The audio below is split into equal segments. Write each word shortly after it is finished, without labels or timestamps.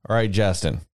All right,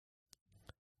 Justin,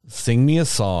 sing me a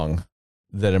song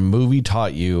that a movie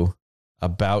taught you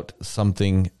about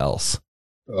something else.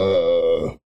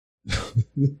 A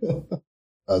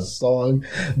song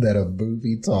that a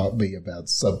movie taught me about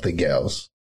something else.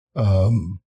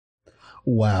 Wow,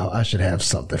 I should have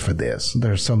something for this.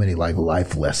 There's so many like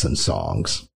life lesson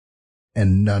songs,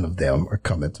 and none of them are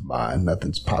coming to mind.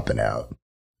 Nothing's popping out.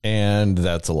 And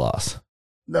that's a loss.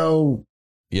 No.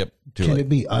 Yep. Can it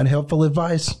be unhelpful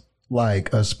advice?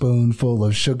 Like a spoonful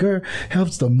of sugar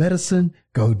helps the medicine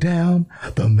go down.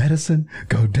 The medicine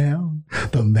go down.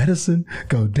 The medicine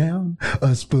go down.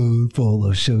 A spoonful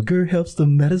of sugar helps the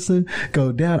medicine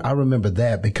go down. I remember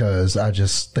that because I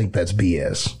just think that's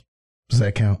BS. Does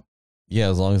that count? Yeah,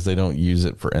 as long as they don't use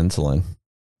it for insulin.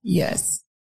 Yes.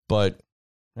 But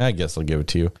I guess I'll give it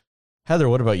to you. Heather,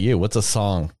 what about you? What's a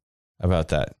song about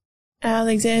that?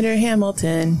 Alexander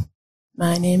Hamilton.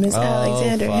 My name is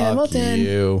Alexander Hamilton.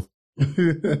 You.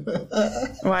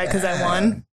 Why? Because I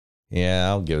won? Yeah,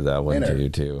 I'll give that one to you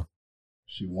too.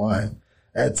 She won.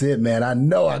 That's it, man. I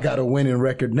know I got a winning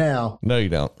record now. No, you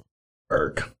don't.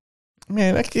 Irk.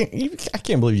 Man, I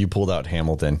can't believe you pulled out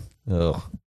Hamilton. Ugh.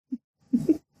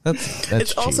 That's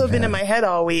it's cheap, also been man. in my head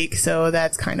all week, so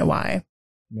that's kind of why.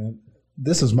 Man,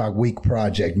 this is my week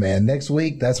project, man. Next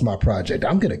week, that's my project.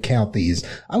 I'm going to count these.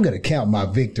 I'm going to count my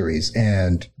victories,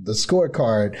 and the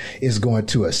scorecard is going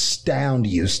to astound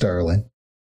you, Sterling.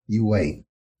 You wait.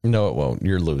 No, it won't.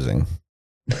 You're losing.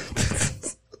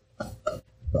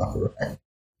 All right.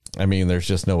 I mean, there's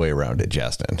just no way around it,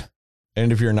 Justin.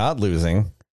 And if you're not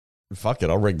losing, fuck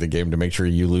it. I'll rig the game to make sure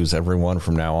you lose every one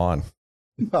from now on.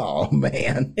 Oh,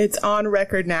 man. It's on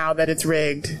record now that it's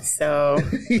rigged, so...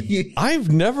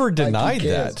 I've never denied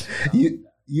that.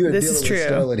 You're this dealing is with true.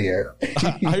 Sterling here.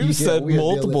 I've said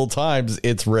multiple times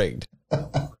it's rigged.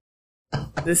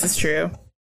 This is true.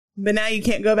 But now you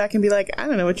can't go back and be like, I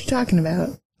don't know what you're talking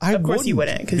about. Of course you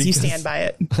wouldn't, because you stand by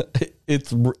it.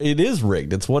 It is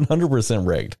rigged. It's 100%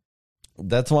 rigged.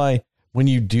 That's why when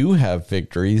you do have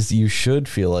victories, you should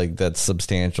feel like that's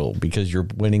substantial because you're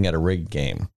winning at a rigged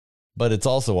game. But it's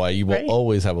also why you will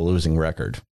always have a losing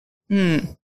record.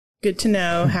 Good to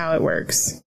know how it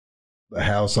works. The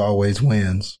house always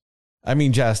wins. I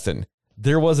mean, Justin,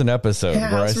 there was an episode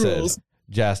where I said,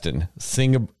 Justin,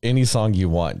 sing any song you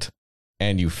want,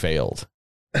 and you failed.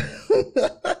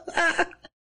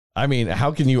 I mean,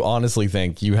 how can you honestly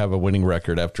think you have a winning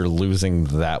record after losing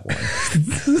that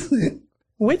one?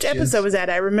 Which episode was that?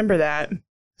 I remember that.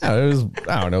 It was,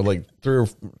 I don't know, like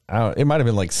it might have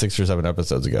been like 6 or 7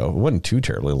 episodes ago. It wasn't too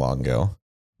terribly long ago,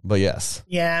 but yes.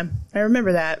 Yeah, I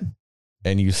remember that.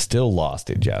 And you still lost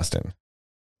it, Justin.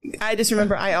 I just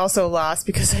remember I also lost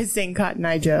because I sang Cotton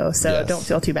Eye Joe, so don't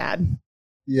feel too bad.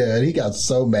 Yeah, and he got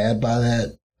so mad by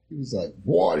that. He was like,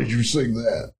 why did you sing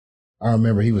that? I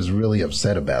remember he was really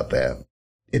upset about that.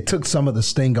 It took some of the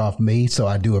sting off me, so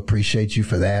I do appreciate you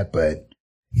for that. But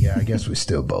yeah, I guess we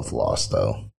still both lost,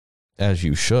 though. As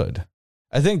you should.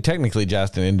 I think technically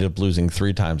Justin ended up losing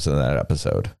 3 times in that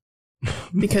episode.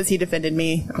 Because he defended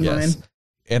me on mine.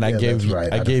 And I gave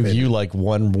you like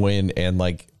 1 win and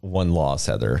like 1 loss,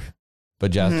 Heather.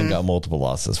 But Justin got multiple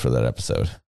losses for that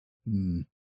episode.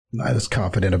 Not as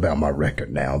confident about my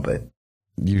record now, but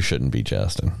you shouldn't be,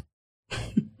 Justin.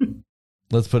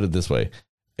 Let's put it this way.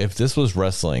 If this was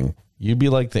wrestling, you'd be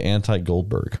like the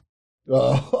anti-Goldberg.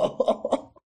 Oh.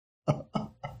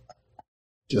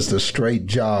 Just a straight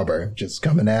jobber, just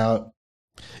coming out.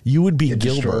 You would be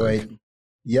Gilbert.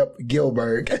 Yep,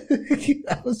 Gilbert.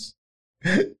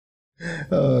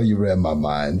 Oh, you read my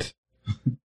mind.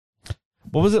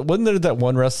 What was it? Wasn't there that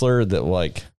one wrestler that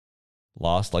like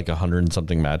lost like 100 and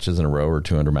something matches in a row or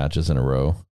 200 matches in a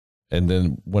row? And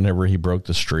then whenever he broke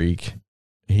the streak,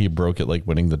 he broke it like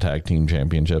winning the tag team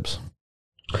championships.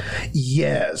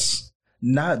 Yes.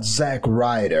 Not Zack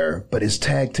Ryder, but his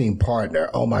tag team partner.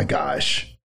 Oh my gosh.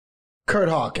 Kurt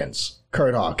Hawkins.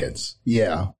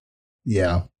 Yeah.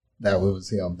 Yeah. That was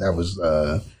him. That was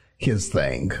his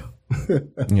thing.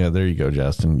 Yeah, there you go,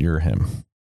 Justin. You're him.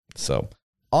 So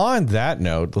on that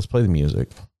note, let's play the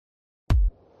music.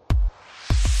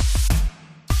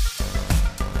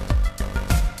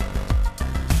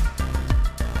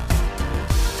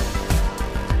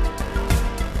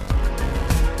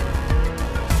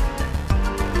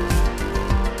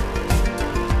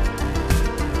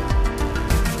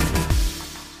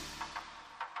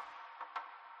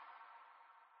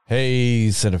 Hey,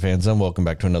 Cinefans, and welcome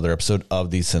back to another episode of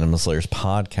the Cinema Slayers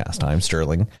podcast. I'm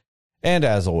Sterling, and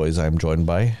as always, I'm joined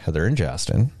by Heather and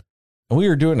Justin. And we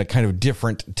are doing a kind of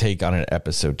different take on an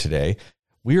episode today.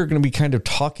 We are going to be kind of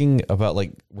talking about,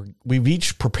 like, we've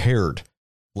each prepared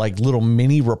like little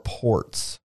mini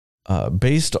reports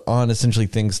based on essentially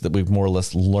things that we've more or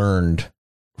less learned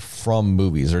from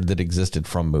movies or that existed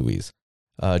from movies.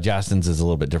 Justin's is a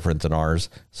little bit different than ours.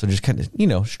 So just kind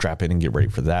of, strap in and get ready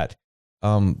for that.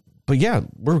 But yeah,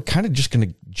 we're kind of just going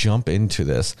to jump into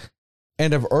this.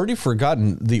 And I've already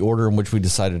forgotten the order in which we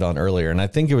decided on earlier. And I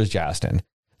think it was Justin.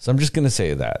 So I'm just going to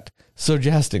say that. So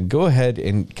Justin, go ahead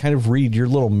and kind of read your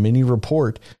little mini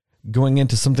report going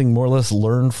into something more or less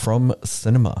learned from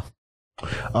cinema.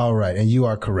 All right. And you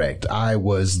are correct. I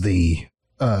was the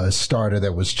starter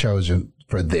that was chosen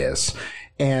for this.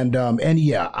 And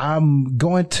yeah, I'm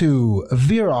going to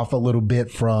veer off a little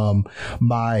bit from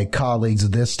my colleagues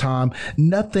this time.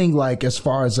 Nothing like as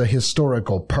far as a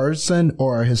historical person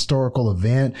or a historical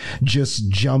event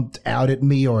just jumped out at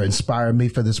me or inspired me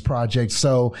for this project.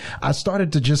 So I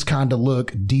started to just kind of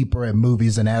look deeper at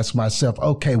movies and ask myself,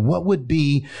 okay, what would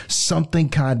be something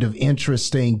kind of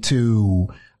interesting to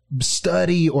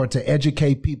study or to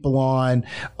educate people on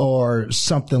or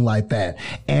something like that.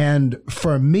 And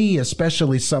for me,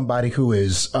 especially somebody who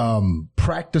is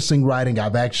practicing writing,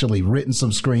 I've actually written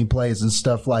some screenplays and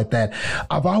stuff like that.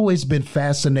 I've always been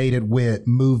fascinated with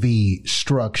movie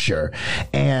structure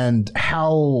and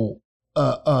how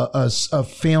a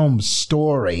film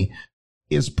story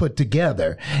is put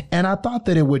together. And I thought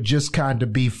that it would just kind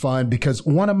of be fun because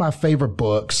one of my favorite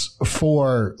books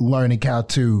for learning how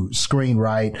to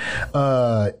screenwrite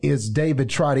is David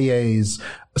Trottier's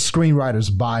Screenwriter's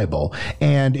Bible.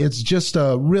 And it's just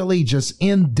a really just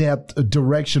in-depth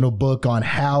directional book on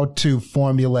how to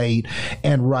formulate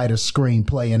and write a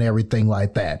screenplay and everything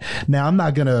like that. Now, I'm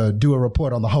not going to do a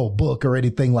report on the whole book or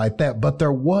anything like that, but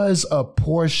there was a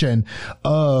portion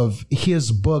of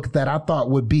his book that I thought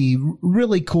would be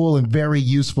really cool and very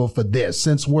useful for this,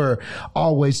 since we're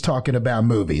always talking about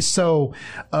movies. So,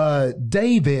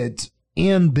 David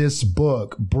in this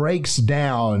book breaks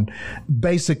down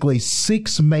basically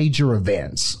 6 major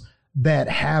events that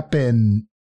happen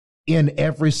in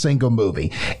every single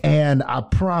movie. And I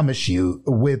promise you,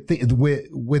 with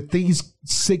these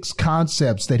 6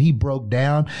 concepts that he broke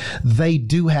down, they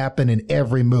do happen in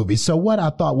every movie. So what I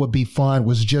thought would be fun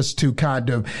was just to kind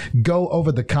of go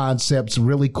over the concepts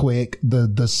really quick,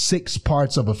 the 6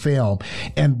 parts of a film,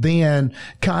 and then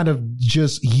kind of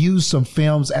just use some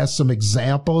films as some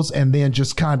examples and then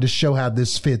just kind of show how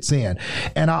this fits in.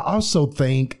 And I also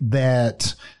think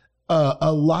that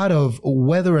a lot of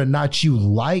whether or not you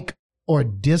like or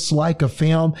dislike a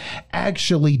film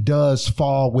actually does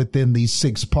fall within these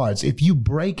 6 parts. If you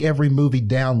break every movie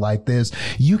down like this,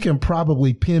 you can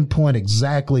probably pinpoint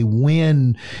exactly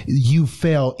when you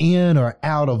fell in or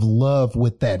out of love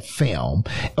with that film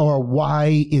or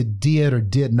why it did or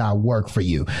did not work for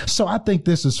you. So I think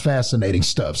this is fascinating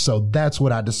stuff. So that's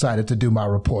what I decided to do my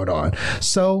report on.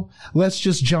 So let's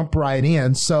just jump right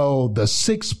in. So the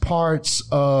 6 parts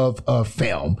of a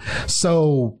film.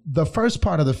 So the first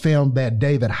part of the film that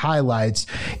David highlights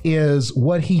is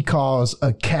what he calls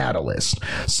a catalyst.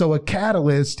 So a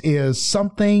catalyst is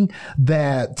something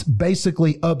that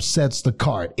basically upsets the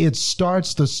cart. It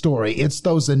starts the story. It's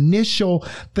those initial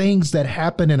things that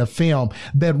happen in a film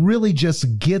that really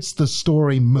just gets the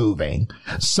story moving.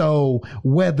 So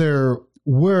whether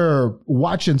we're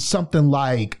watching something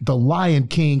like The Lion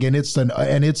King and it's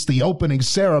the opening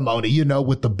ceremony,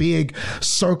 with the big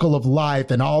circle of life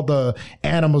and all the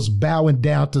animals bowing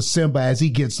down to Simba as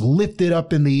he gets lifted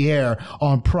up in the air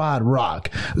on Pride Rock.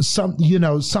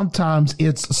 Sometimes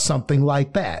it's something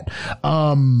like that.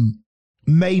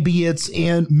 Maybe it's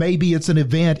an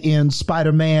event in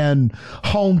Spider-Man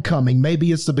Homecoming.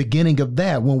 Maybe it's the beginning of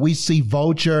that when we see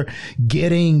Vulture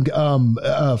getting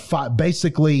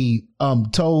basically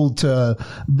told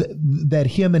that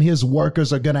him and his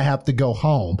workers are going to have to go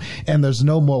home and there's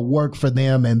no more work for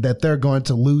them and that they're going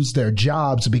to lose their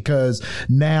jobs because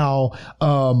now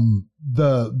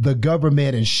the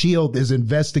government and S.H.I.E.L.D. is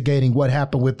investigating what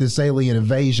happened with this alien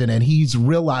invasion, and he's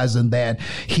realizing that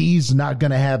he's not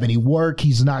going to have any work.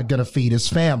 He's not going to feed his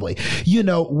family.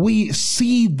 We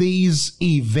see these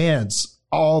events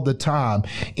all the time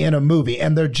in a movie,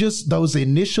 and they're just those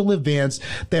initial events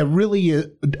that really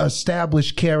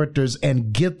establish characters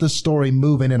and get the story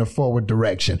moving in a forward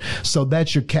direction. So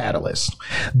that's your catalyst.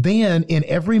 Then in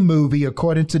every movie,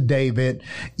 according to David,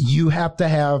 you have to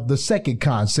have the second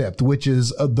concept, which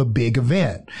is the big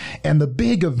event. And the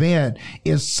big event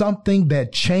is something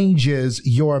that changes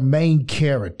your main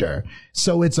character.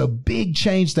 So it's a big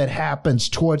change that happens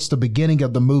towards the beginning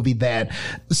of the movie that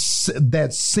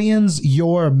sends your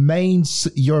your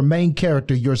main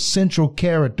character, your central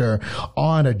character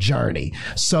on a journey.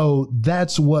 So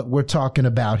that's what we're talking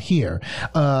about here.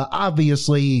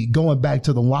 Obviously, going back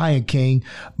to the Lion King,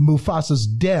 Mufasa's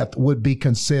death would be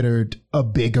considered a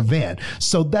big event.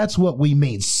 So that's what we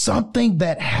mean. Something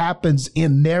that happens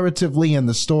narratively in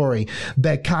the story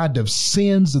that kind of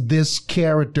sends this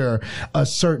character a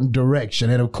certain direction.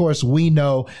 And of course, we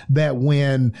know that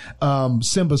when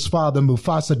Simba's father,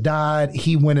 Mufasa, died,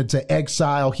 he went into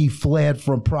exile. He fled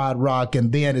from Pride Rock,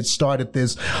 and then it started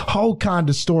this whole kind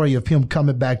of story of him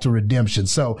coming back to redemption.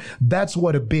 So that's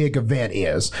what a big event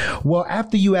is. Well,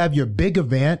 after you have your big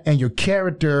event and your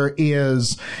character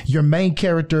is your main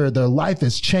character, their life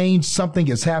has changed, something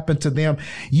has happened to them,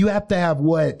 you have to have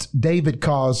what David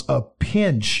calls a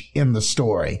pinch in the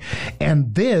story.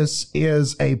 And this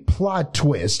is a plot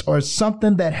twist or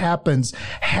something that happens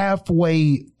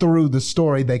halfway through the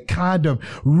story that kind of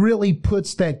really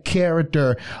puts that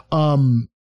character,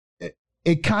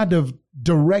 it kind of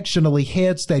directionally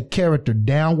heads that character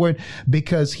downward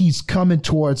because he's coming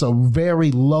towards a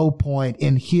very low point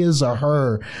in his or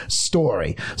her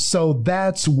story. So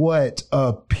that's what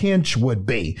a pinch would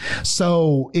be.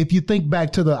 So if you think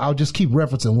back to I'll just keep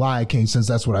referencing Lion King since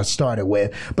that's what I started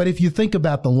with. But if you think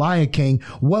about the Lion King,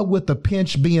 what would the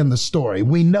pinch be in the story?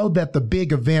 We know that the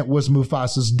big event was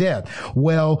Mufasa's death.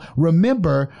 Well,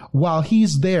 remember, while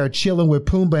he's there chilling with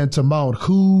Pumbaa and Timon,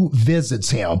 who visits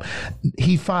him?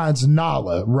 He finds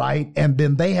Nala, right? And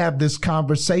then they have this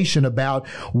conversation about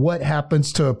what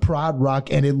happens to Pride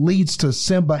Rock, and it leads to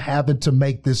Simba having to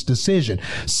make this decision.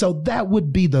 So that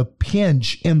would be the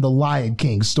pinch in the Lion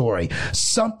King story.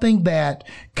 Something that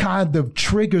kind of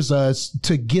triggers us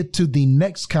to get to the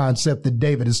next concept that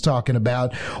David is talking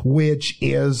about, which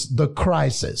is the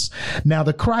crisis. Now,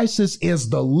 the crisis is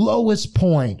the lowest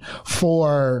point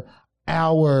for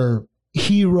our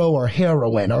hero or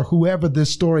heroine or whoever this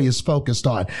story is focused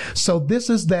on. So this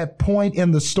is that point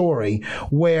in the story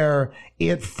where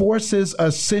it forces a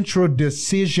central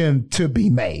decision to be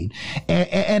made.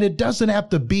 And it doesn't have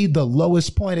to be the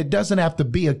lowest point. It doesn't have to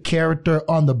be a character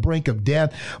on the brink of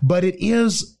death, but it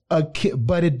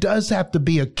does have to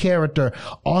be a character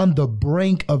on the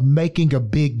brink of making a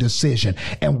big decision.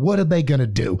 And what are they going to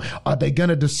do? Are they going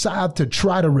to decide to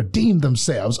try to redeem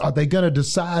themselves? Are they going to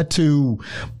decide to,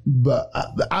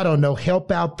 I don't know,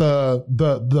 help out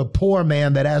the poor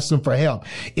man that asked them for help?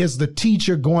 Is the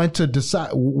teacher going to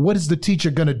decide? What is the teacher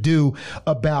going to do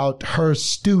about her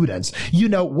students? You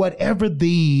know, whatever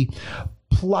the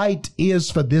plight is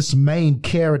for this main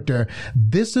character,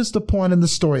 this is the point in the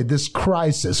story, this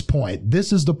crisis point.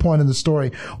 This is the point in the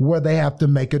story where they have to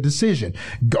make a decision.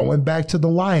 Going back to the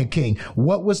Lion King,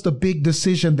 what was the big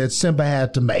decision that Simba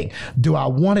had to make? Do I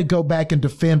want to go back and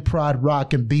defend Pride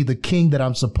Rock and be the king that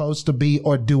I'm supposed to be,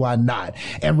 or do I not?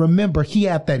 And remember, he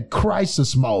had that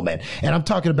crisis moment. And I'm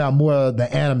talking about more of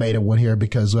the animated one here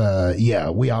because,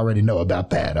 we already know about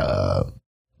that.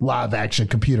 Live action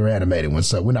computer animated one,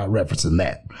 so we're not referencing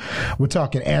that. We're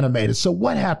talking animated. So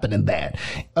what happened in that?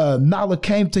 Nala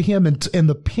came to him in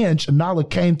the pinch. Nala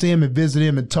came to him and visited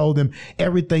him and told him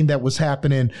everything that was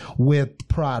happening with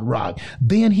Pride Rock.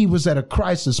 Then he was at a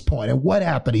crisis point. And what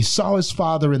happened? He saw his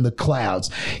father in the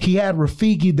clouds. He had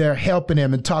Rafiki there helping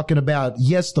him and talking about,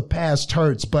 yes, the past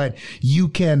hurts, but you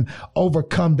can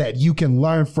overcome that. You can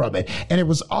learn from it. And it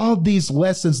was all these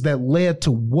lessons that led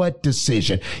to what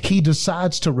decision? He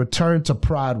decides to return to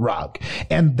Pride Rock.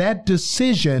 And that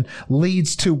decision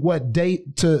leads to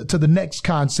to the next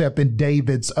concept in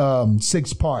David's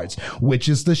 6 parts, which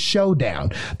is the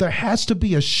showdown. There has to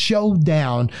be a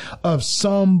showdown with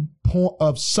some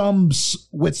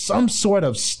sort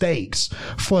of stakes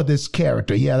for this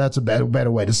character. Yeah, that's a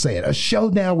better way to say it. A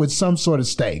showdown with some sort of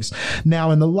stakes.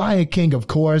 Now, in The Lion King, of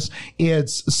course,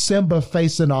 it's Simba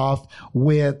facing off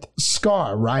with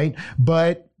Scar, right?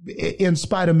 But in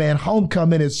Spider-Man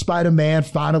Homecoming, it's Spider-Man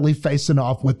finally facing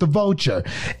off with the Vulture.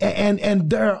 And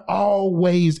there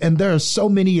are so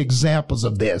many examples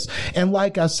of this. And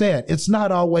like I said, it's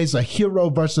not always a hero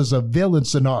versus a villain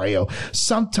scenario.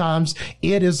 Sometimes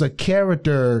it is a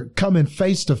character coming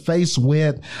face to face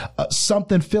with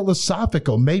something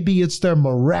philosophical. Maybe it's their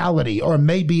morality, or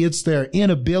maybe it's their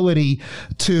inability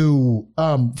to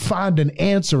find an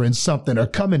answer in something, or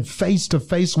coming face to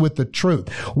face with the truth.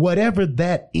 Whatever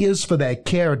that is for that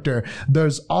character,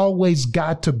 there's always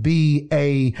got to be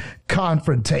a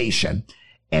confrontation.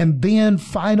 And then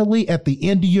finally, at the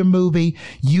end of your movie,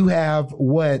 you have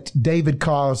what David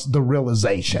calls the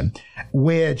realization,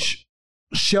 which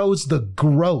shows the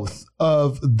growth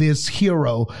of this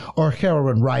hero or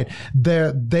heroine, right?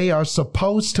 They are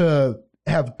supposed to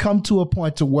have come to a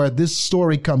point to where this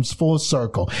story comes full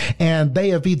circle, and they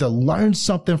have either learned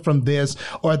something from this,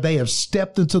 or they have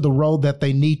stepped into the role that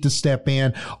they need to step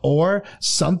in, or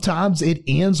sometimes it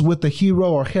ends with the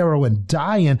hero or heroine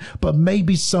dying, but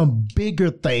maybe some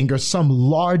bigger thing or some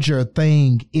larger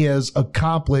thing is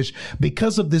accomplished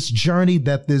because of this journey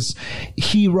that this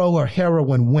hero or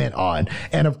heroine went on.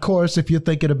 And of course, if you're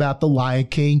thinking about The Lion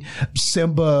King,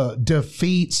 Simba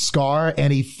defeats Scar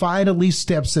and he finally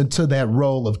steps into that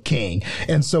role of king.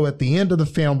 And so at the end of the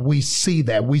film, we see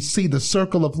that. We see the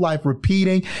circle of life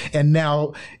repeating, and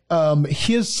now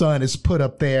his son is put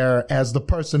up there as the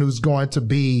person who's going to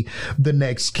be the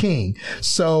next king.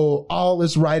 So all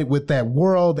is right with that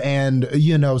world. And,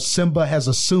 you know, Simba has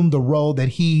assumed the role that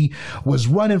he was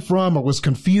running from or was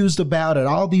confused about, and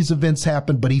all these events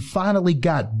happened, but he finally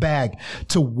got back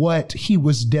to what he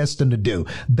was destined to do.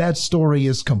 That story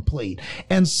is complete.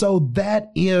 And so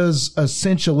that is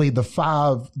essentially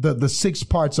the 6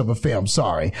 parts of a film.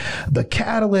 Sorry. The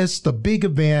catalyst, the big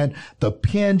event, the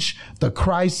pinch, the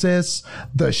crisis,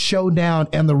 the showdown,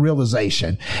 and the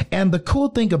realization. And the cool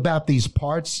thing about these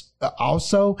parts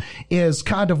also is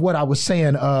kind of what I was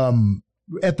saying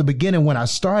at the beginning when I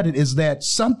started, is that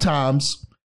sometimes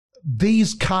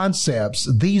these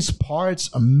concepts, these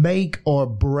parts make or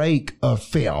break a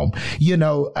film, you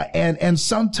know, and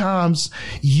sometimes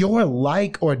your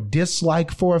like or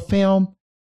dislike for a film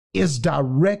is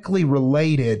directly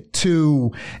related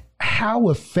to how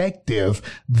effective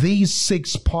these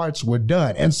 6 parts were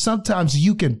done. And sometimes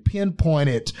you can pinpoint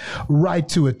it right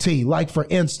to a T. Like, for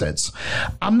instance,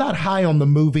 I'm not high on the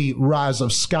movie Rise of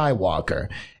Skywalker,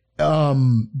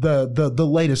 the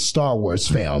latest Star Wars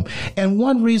film. And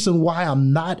one reason why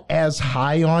I'm not as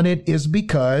high on it is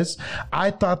because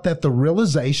I thought that the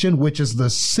realization, which is the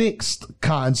 6th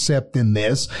concept in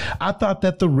this, I thought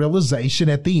that the realization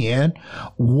at the end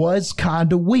was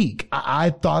kind of weak. I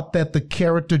thought that the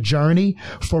character journey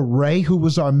for Rey, who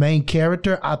was our main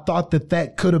character, I thought that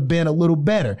that could have been a little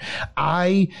better.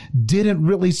 I didn't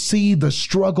really see the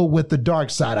struggle with the dark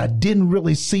side. I didn't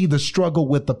really see the struggle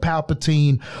with the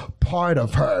Palpatine part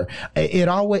of her.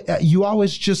 You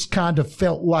always just kind of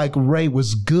felt like Rey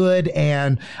was good,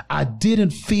 and I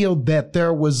didn't feel that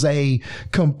there was a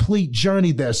complete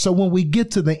journey there. So when we get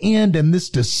to the end and this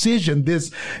decision,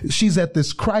 she's at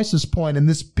this crisis point and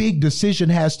this big decision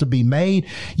has to be made,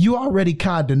 you already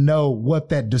kind of know what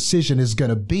that decision is going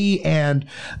to be. And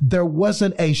there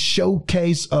wasn't a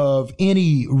showcase of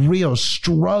any real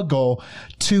struggle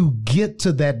to get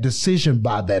to that decision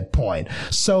by that point.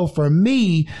 So for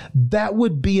me, that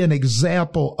would be an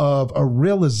example of a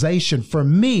realization for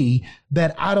me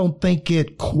that I don't think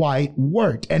it quite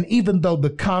worked. And even though the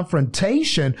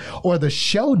confrontation or the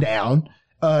showdown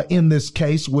in this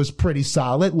case was pretty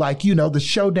solid, like, you know, the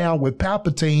showdown with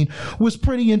Palpatine was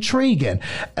pretty intriguing,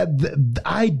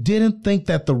 I didn't think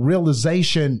that the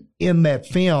realization in that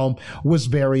film was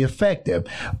very effective.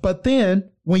 But then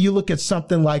when you look at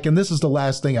something like, and this is the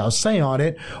last thing I'll say on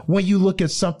it, when you look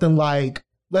at something like,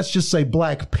 let's just say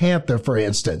Black Panther, for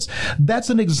instance, that's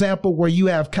an example where you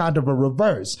have kind of a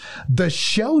reverse. The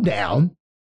showdown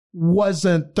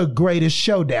wasn't the greatest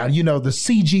showdown. You know, the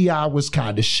CGI was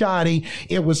kind of shoddy.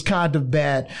 It was kind of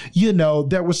bad. You know,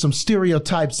 there were some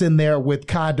stereotypes in there with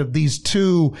kind of these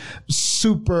 2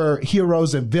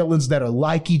 superheroes and villains that are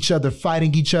like each other,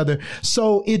 fighting each other.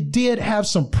 So it did have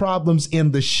some problems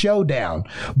in the showdown,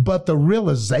 but the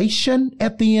realization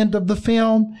at the end of the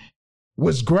film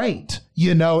was great.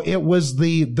 You know, it was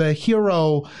the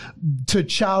hero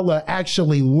T'Challa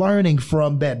actually learning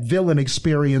from that villain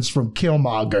experience from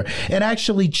Killmonger and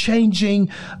actually changing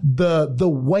the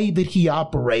way that he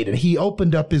operated. He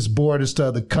opened up his borders to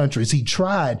other countries. He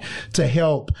tried to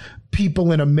help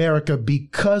people in America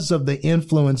because of the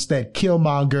influence that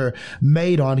Killmonger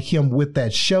made on him with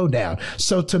that showdown.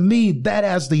 So to me,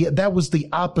 that was the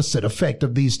opposite effect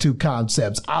of these 2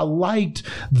 concepts. I liked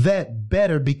that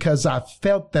better because I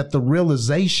felt that the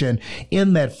realization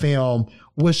in that film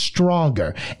was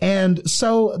stronger. And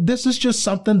so this is just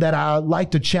something that I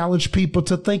like to challenge people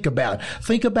to think about.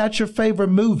 Think about your favorite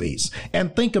movies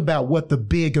and think about what the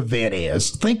big event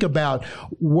is. Think about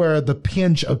where the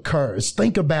pinch occurs.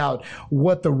 Think about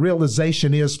what the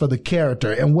realization is for the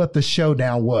character and what the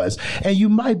showdown was. And you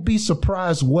might be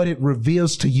surprised what it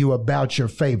reveals to you about your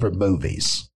favorite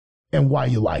movies and why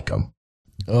you like them.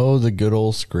 Oh, the good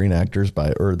old the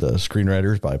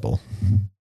Screenwriter's Bible.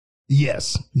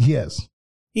 Yes.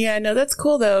 Yeah, no, that's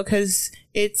cool though, because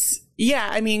it's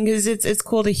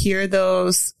cool to hear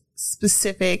those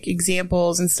specific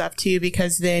examples and stuff too,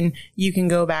 because then you can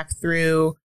go back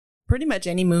through pretty much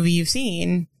any movie you've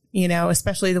seen, you know,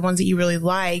 especially the ones that you really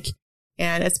like,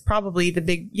 And it's probably the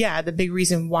big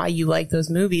reason why you like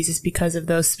those movies is because of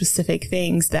those specific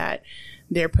things that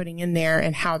they're putting in there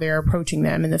and how they're approaching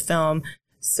them in the film.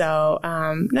 So,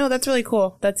 no, that's really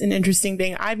cool. That's an interesting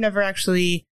thing. I've never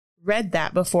actually read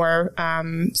that before.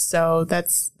 So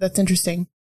that's interesting.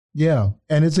 Yeah.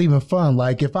 And it's even fun.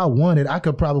 Like if I wanted, I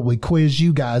could probably quiz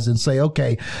you guys and say,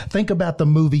 okay, think about the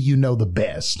movie you know the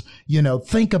best.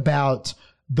 Think about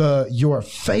your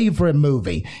favorite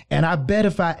movie. And I bet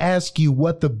if I ask you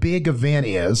what the big event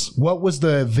is, what was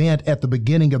the event at the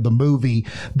beginning of the movie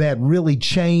that really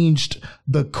changed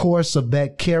the course of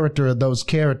that character or those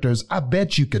characters, I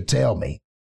bet you could tell me,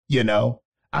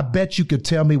 I bet you could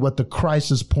tell me what the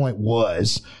crisis point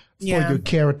was for your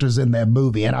characters in that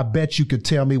movie. And I bet you could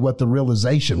tell me what the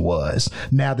realization was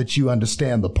now that you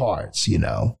understand the parts,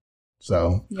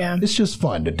 So it's just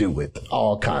fun to do with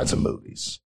all kinds of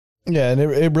movies. Yeah, and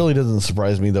it really doesn't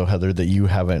surprise me, though, Heather, that you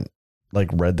haven't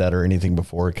read that or anything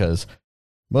before, because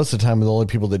most of the time the only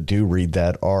people that do read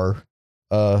that are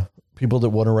people that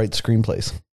want to write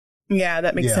screenplays. Yeah,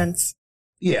 that makes sense.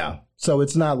 Yeah, so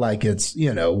it's not like it's,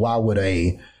 why would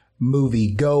a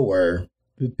movie goer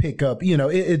pick up,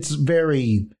 it's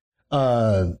very,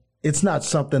 it's not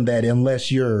something that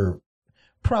unless you're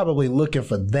probably looking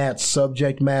for that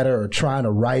subject matter or trying to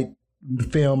write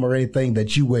film or anything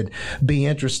that you would be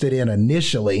interested in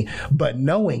initially, but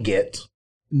knowing it,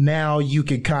 now you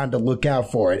can kind of look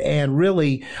out for it. And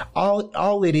really,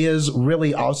 all it is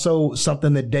really also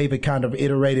something that David kind of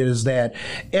iterated is that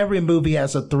every movie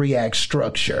has a 3-act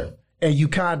structure. And you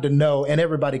kind of know, and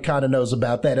everybody kind of knows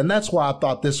about that. And that's why I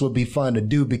thought this would be fun to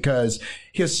do, because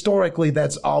historically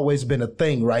that's always been a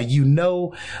thing, right?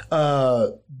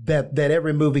 That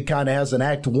every movie kind of has an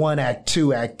act 1, act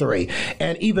 2, act 3.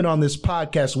 And even on this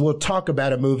podcast, we'll talk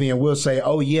about a movie and we'll say,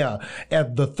 oh yeah,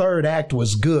 the third act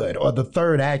was good or the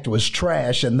third act was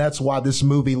trash. And that's why this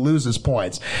movie loses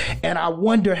points. And I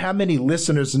wonder how many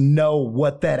listeners know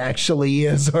what that actually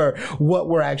is or what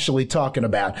we're actually talking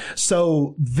about.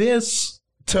 So this,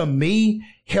 to me,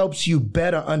 helps you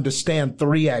better understand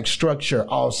 3-act structure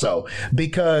also,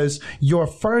 because your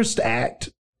first act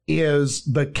is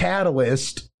the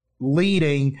catalyst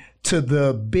leading to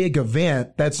the big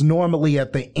event that's normally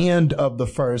at the end of the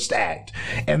first act.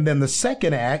 And then the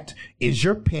second act is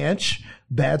your pinch.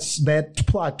 That's that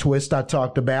plot twist I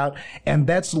talked about. And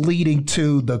that's leading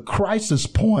to the crisis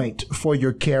point for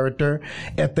your character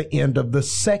at the end of the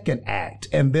second act.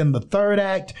 And then the third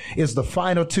act is the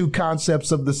final 2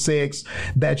 concepts of the 6.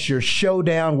 That's your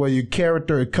showdown where your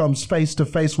character comes face to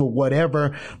face with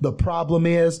whatever the problem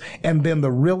is. And then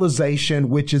the realization,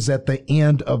 which is at the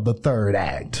end of the third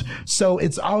act. So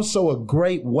it's also a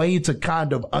great way to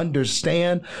kind of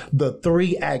understand the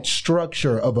 3-act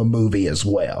structure of a movie as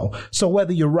well. So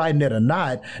whether you're writing it or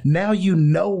not, now you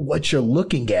know what you're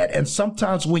looking at. And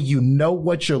sometimes when you know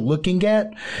what you're looking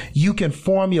at, you can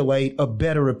formulate a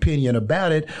better opinion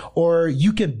about it, or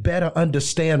you can better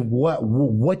understand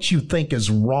what you think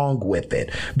is wrong with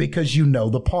it because you know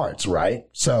the parts, right?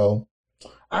 So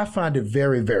I find it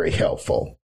very, very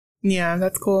helpful. Yeah,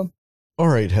 that's cool. All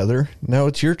right, Heather, now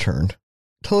it's your turn.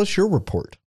 Tell us your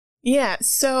report. Yeah,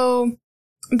 so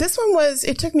this one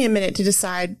it took me a minute to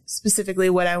decide specifically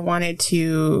what I wanted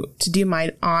to do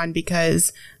mine on,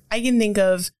 because I can think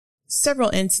of several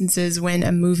instances when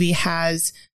a movie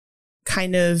has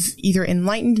kind of either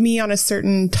enlightened me on a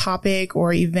certain topic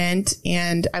or event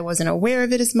and I wasn't aware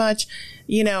of it as much,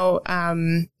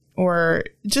 or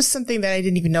just something that I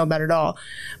didn't even know about at all.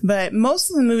 But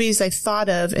most of the movies I thought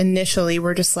of initially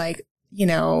were just like,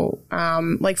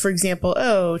 like for example,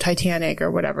 Titanic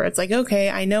or whatever. It's like, okay,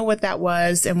 I know what that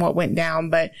was and what went down,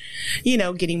 but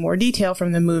getting more detail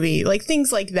from the movie, like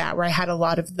things like that, where I had a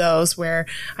lot of those where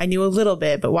I knew a little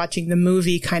bit, but watching the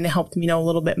movie kind of helped me know a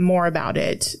little bit more about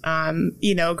it.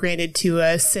 Granted to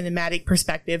a cinematic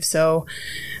perspective. So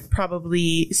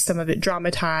probably some of it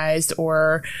dramatized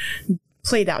or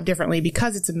played out differently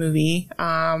because it's a movie.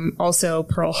 Also,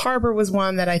 Pearl Harbor was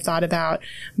one that I thought about.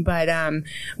 But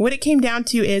what it came down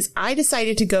to is I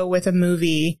decided to go with a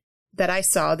movie that I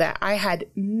saw that I had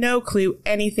no clue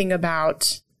anything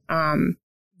about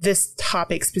this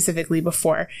topic specifically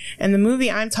before. And the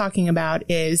movie I'm talking about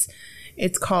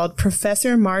it's called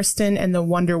Professor Marston and the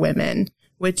Wonder Women,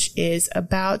 which is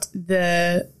about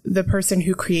the person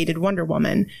who created Wonder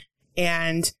Woman.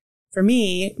 And for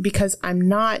me, because I'm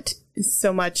not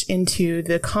so much into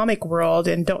the comic world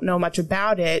and don't know much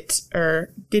about it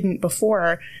or didn't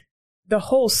before, the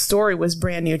whole story was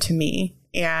brand new to me.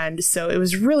 And so it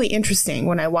was really interesting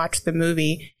when I watched the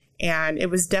movie. And it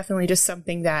was definitely just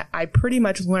something that I pretty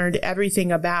much learned everything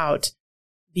about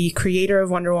the creator of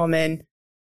Wonder Woman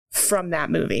from that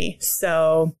movie.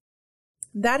 So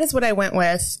that is what I went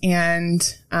with. And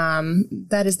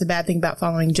that is the bad thing about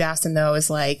following Justin, though, is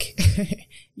like,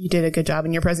 you did a good job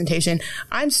in your presentation.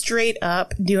 I'm straight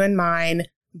up doing mine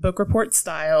book report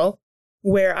style,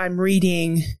 where I'm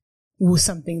reading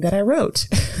something that I wrote.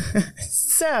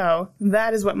 So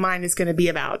that is what mine is going to be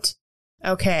about.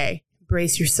 Okay,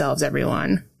 brace yourselves,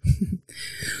 everyone.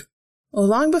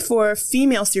 Long before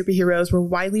female superheroes were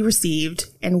widely received,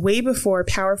 and way before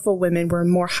powerful women were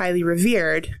more highly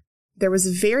revered, there was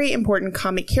a very important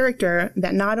comic character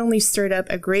that not only stirred up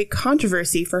a great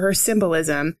controversy for her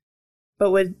symbolism,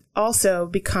 but would also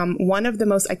become one of the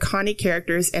most iconic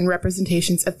characters and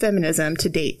representations of feminism to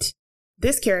date.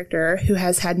 This character, who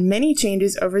has had many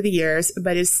changes over the years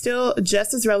but is still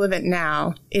just as relevant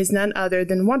now, is none other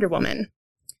than Wonder Woman.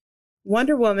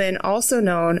 Wonder Woman, also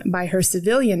known by her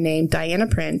civilian name Diana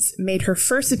Prince, made her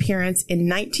first appearance in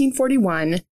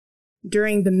 1941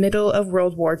 during the middle of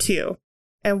World War II.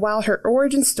 And while her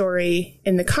origin story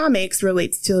in the comics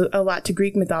relates a lot to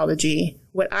Greek mythology,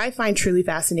 what I find truly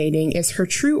fascinating is her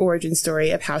true origin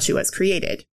story of how she was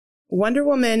created. Wonder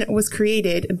Woman was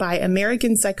created by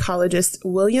American psychologist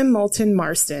William Moulton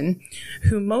Marston,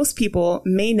 who most people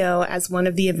may know as one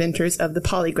of the inventors of the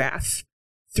polygraph.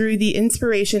 Through the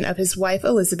inspiration of his wife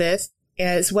Elizabeth,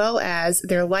 as well as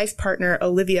their life partner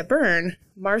Olivia Byrne,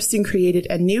 Marston created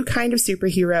a new kind of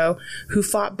superhero who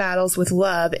fought battles with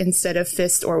love instead of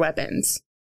fists or weapons.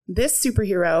 This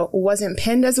superhero wasn't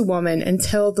penned as a woman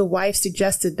until the wife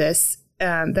suggested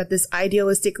that this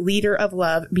idealistic leader of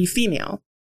love be female.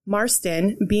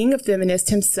 Marston, being a feminist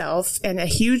himself and a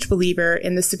huge believer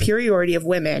in the superiority of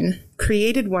women,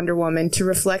 created Wonder Woman to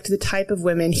reflect the type of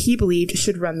women he believed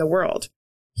should run the world.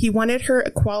 He wanted her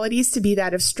qualities to be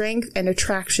that of strength and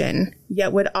attraction,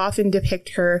 yet would often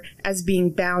depict her as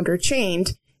being bound or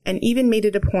chained, and even made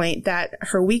it a point that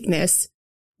her weakness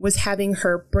was having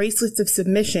her bracelets of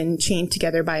submission chained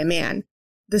together by a man.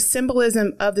 The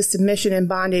symbolism of the submission and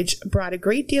bondage brought a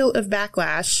great deal of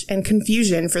backlash and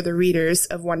confusion for the readers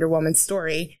of Wonder Woman's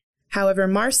story. However,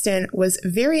 Marston was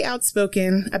very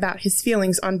outspoken about his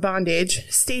feelings on bondage,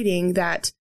 stating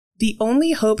that the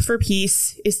only hope for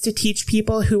peace is to teach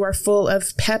people who are full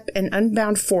of pep and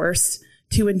unbound force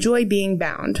to enjoy being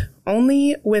bound.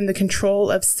 Only when the control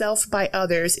of self by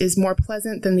others is more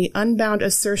pleasant than the unbound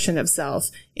assertion of self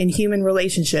in human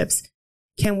relationships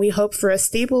can we hope for a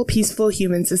stable, peaceful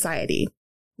human society.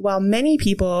 While many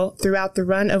people throughout the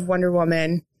run of Wonder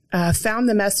Woman found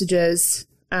the messages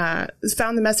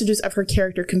of her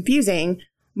character confusing,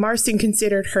 Marston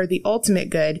considered her the ultimate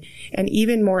good and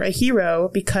even more a hero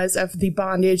because of the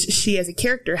bondage she as a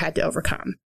character had to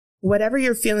overcome. Whatever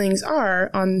your feelings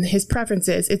are on his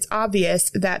preferences, it's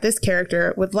obvious that this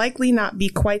character would likely not be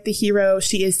quite the hero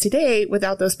she is today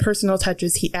without those personal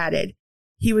touches he added.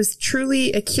 He was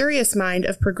truly a curious mind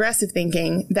of progressive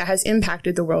thinking that has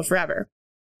impacted the world forever.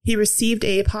 He received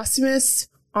a posthumous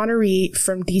honoree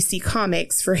from DC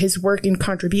Comics for his work and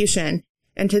contribution,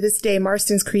 and to this day,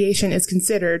 Marston's creation is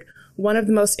considered one of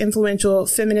the most influential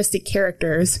feministic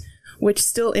characters, which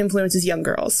still influences young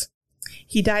girls.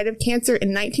 He died of cancer in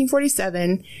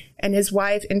 1947, and his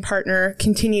wife and partner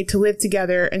continued to live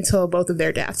together until both of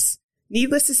their deaths.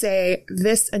 Needless to say,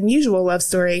 this unusual love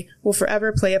story will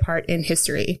forever play a part in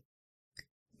history.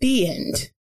 The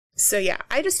end. So yeah,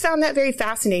 I just found that very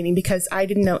fascinating because I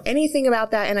didn't know anything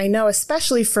about that, and I know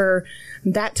especially for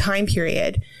that time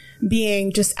period,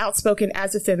 being just outspoken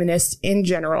as a feminist in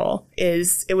general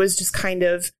it was just kind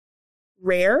of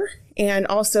rare, and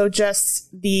also just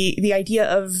the idea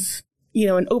of, you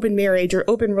know, an open marriage or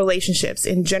open relationships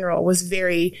in general was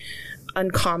very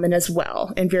uncommon as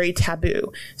well and very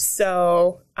taboo.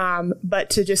 So,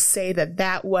 but to just say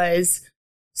that was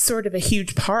sort of a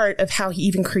huge part of how he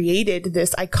even created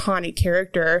this iconic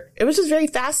character, it was just very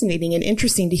fascinating and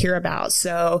interesting to hear about.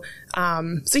 So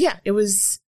yeah, it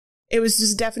was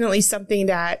just definitely something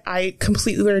that I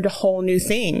completely learned a whole new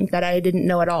thing that I didn't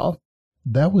know at all.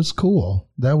 That was cool.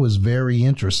 That was very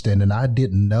interesting. And I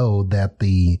didn't know that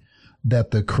the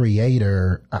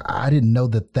creator, I didn't know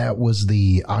that was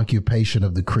the occupation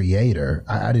of the creator.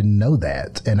 I didn't know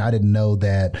that. And I didn't know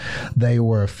that they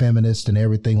were a feminist and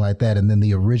everything like that. And then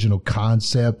the original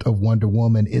concept of Wonder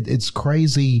Woman, it's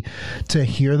crazy to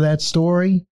hear that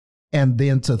story. And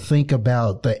then to think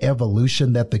about the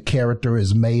evolution that the character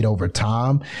has made over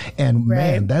time. And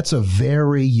man, that's a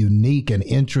very unique and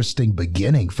interesting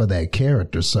beginning for that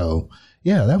character. So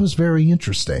yeah, that was very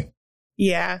interesting.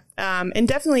 Yeah. And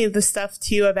definitely the stuff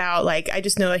too about like, I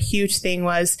just know a huge thing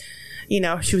was, you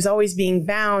know, she was always being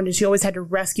bound and she always had to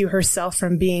rescue herself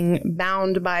from being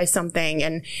bound by something.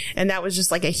 And that was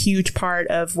just like a huge part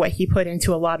of what he put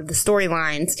into a lot of the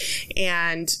storylines.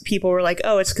 And people were like,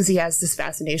 oh, it's because he has this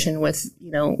fascination with,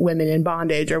 you know, women in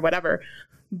bondage or whatever.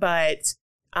 But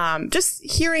just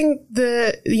hearing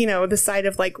the, you know, the side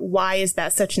of like, why is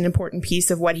that such an important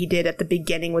piece of what he did at the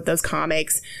beginning with those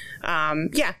comics?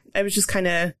 Yeah, it was just kind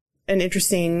of an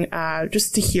interesting,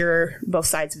 just to hear both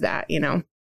sides of that, you know?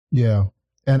 Yeah.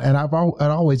 And I'd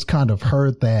always kind of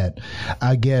heard that,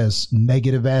 I guess,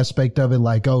 negative aspect of it,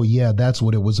 like, oh, yeah, that's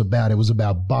what it was about. It was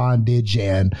about bondage.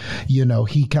 And, you know,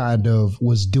 he kind of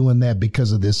was doing that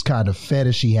because of this kind of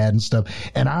fetish he had and stuff.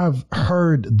 And I've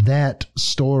heard that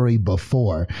story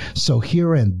before. So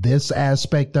hearing this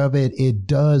aspect of it, it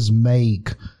does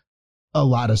make a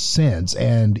lot of sense.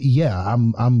 And yeah,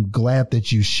 I'm glad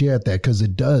that you shared that, because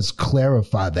it does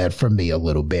clarify that for me a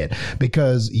little bit,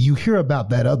 because you hear about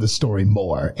that other story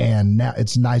more, and now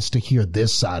it's nice to hear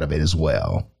this side of it as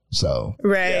well. So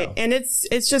right. Yeah. And it's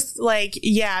just like,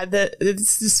 yeah,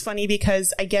 it's just funny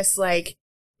because I guess like,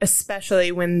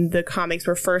 especially when the comics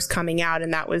were first coming out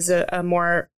and that was a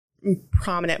more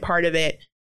prominent part of it,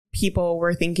 people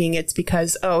were thinking it's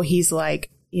because, oh, he's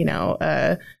like, you know,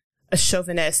 a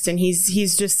chauvinist, and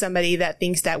he's just somebody that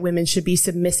thinks that women should be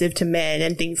submissive to men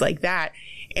and things like that.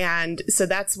 And so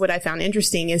that's what I found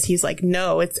interesting is he's like,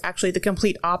 no, it's actually the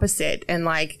complete opposite. And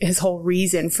like his whole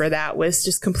reason for that was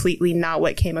just completely not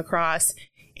what came across.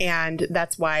 And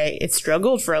that's why it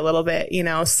struggled for a little bit, you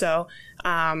know? So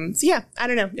yeah, I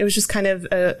don't know. It was just kind of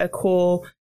a cool,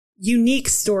 unique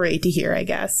story to hear, I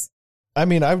guess. I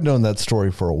mean, I've known that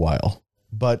story for a while,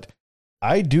 but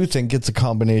I do think it's a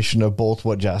combination of both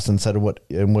what Justin said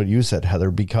and what you said, Heather,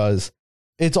 because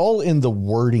it's all in the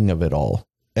wording of it all.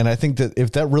 And I think that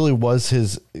if that really was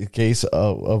his case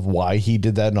of why he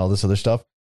did that and all this other stuff,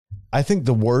 I think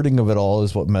the wording of it all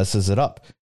is what messes it up,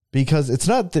 because it's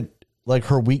not that like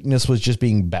her weakness was just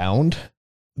being bound.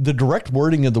 The direct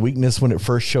wording of the weakness when it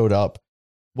first showed up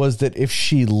was that if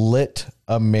she let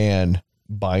a man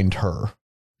bind her,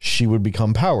 she would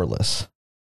become powerless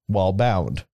while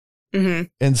bound. Mm-hmm.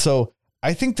 And so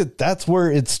I think that that's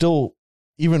where it's still,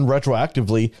 even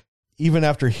retroactively, even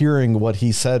after hearing what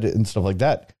he said and stuff like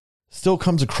that, still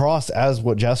comes across as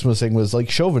what Jasmine was saying was like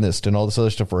chauvinist and all this other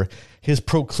stuff, or his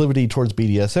proclivity towards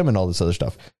BDSM and all this other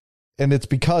stuff. And it's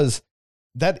because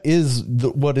that is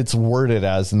what it's worded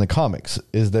as in the comics,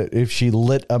 is that if she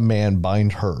let a man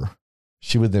bind her,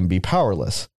 she would then be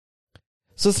powerless.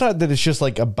 So it's not that it's just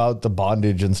like about the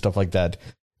bondage and stuff like that.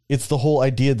 It's the whole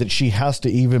idea that she has to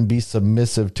even be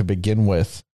submissive to begin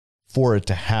with for it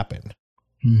to happen.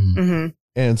 Mm-hmm.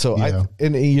 And so Yeah.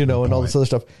 and all this other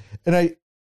stuff. And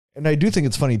I do think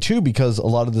it's funny too, because a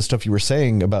lot of the stuff you were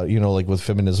saying about, you know, like with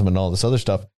feminism and all this other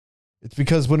stuff, it's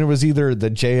because when it was either the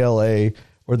JLA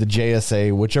or the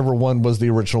JSA, whichever one was the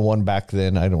original one back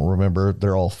then, I don't remember.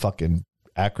 They're all fucking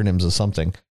acronyms of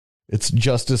something. It's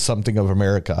Justice Something of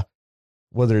America,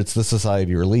 whether it's the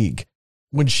Society or League.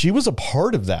 When she was a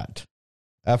part of that,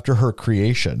 after her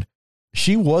creation,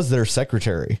 she was their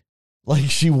secretary. Like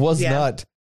she was not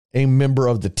a member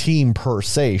of the team per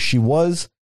se. She was,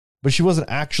 but she wasn't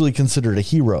actually considered a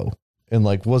hero and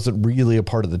like wasn't really a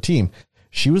part of the team.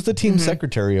 She was the team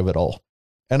secretary of it all.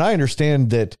 And I understand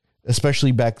that,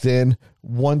 especially back then,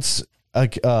 once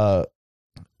a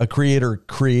creator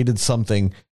created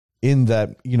something in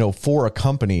that, you know, for a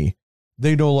company,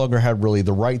 they no longer had really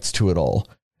the rights to it all.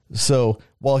 So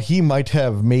while he might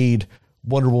have made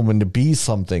Wonder Woman to be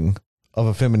something of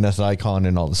a feminist icon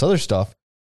and all this other stuff,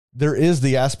 there is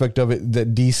the aspect of it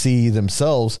that DC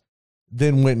themselves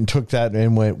then went and took that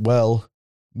and went, well,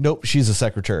 nope, she's a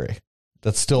secretary.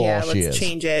 That's still all she is. Let's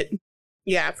change it.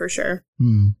 Yeah, for sure.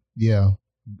 Yeah.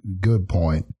 Good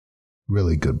point.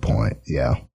 Really good point.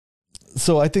 Yeah.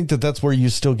 So I think that that's where you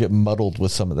still get muddled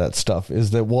with some of that stuff,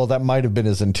 is that, well, that might have been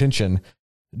his intention.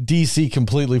 DC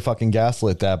completely fucking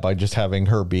gaslit that by just having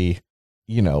her be,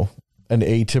 you know, an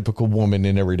atypical woman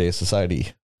in everyday society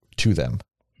to them.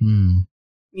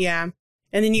 Yeah.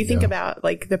 And then you think about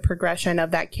like the progression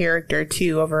of that character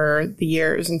too over the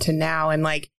years into now, and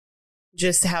like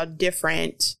just how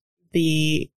different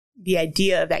the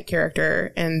idea of that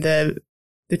character and the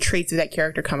traits of that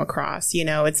character come across. You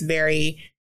know, it's very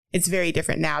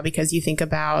different now, because you think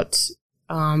about,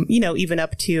 you know, even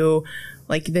up to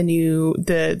like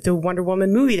the Wonder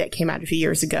Woman movie that came out a few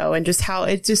years ago, and just how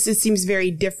it seems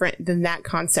very different than that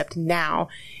concept now.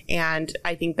 And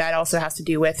I think that also has to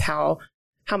do with how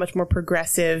how much more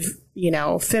progressive,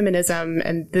 feminism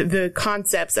and the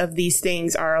concepts of these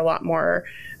things are a lot more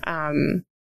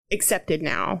accepted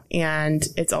now. And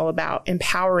it's all about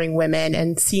empowering women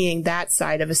and seeing that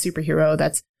side of a superhero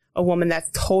that's a woman that's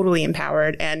totally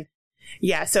empowered. And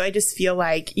yeah, so I just feel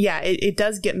like, it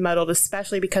does get muddled,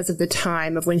 especially because of the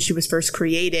time of when she was first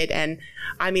created. And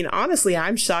I mean, honestly,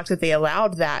 I'm shocked that they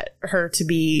allowed her to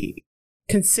be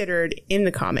considered in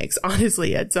the comics,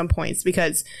 honestly, at some points,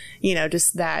 because,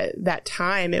 just that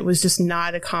time, it was just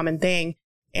not a common thing.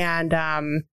 And,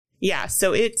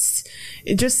 so it's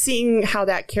just seeing how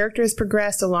that character has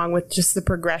progressed along with just the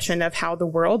progression of how the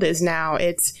world is now.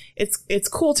 It's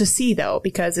cool to see though,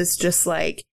 because it's just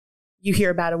like, you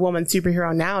hear about a woman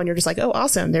superhero now and you're just like, oh,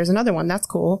 awesome. There's another one. That's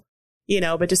cool.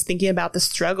 But just thinking about the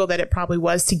struggle that it probably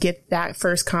was to get that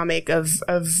first comic of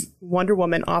Wonder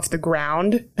Woman off the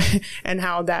ground and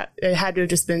how that it had to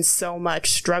have just been so much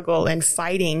struggle and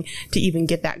fighting to even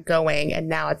get that going. And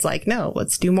now it's like, no,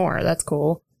 let's do more. That's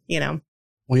cool.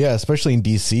 Well, yeah, especially in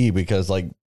DC, because like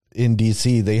in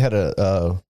DC, they had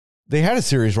a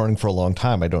series running for a long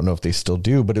time. I don't know if they still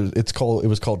do, but it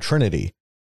was called Trinity.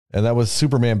 And that was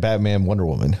Superman, Batman, Wonder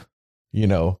Woman,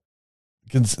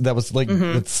 that was like,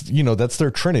 that's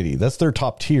their Trinity. That's their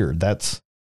top tier. That's,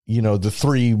 the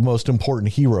three most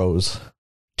important heroes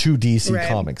to DC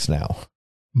Comics now.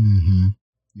 Mm-hmm.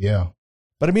 Yeah.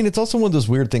 But I mean, it's also one of those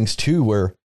weird things too,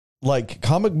 where like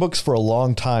comic books for a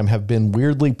long time have been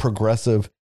weirdly progressive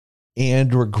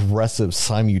and regressive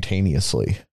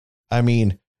simultaneously. I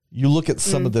mean, you look at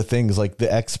some of the things like the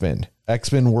X-Men.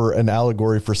 X-Men were an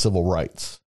allegory for civil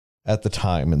rights at the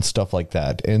time and stuff like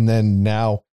that. And then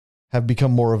now have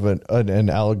become more of an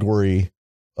allegory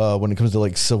when it comes to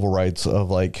like civil rights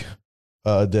of like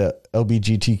the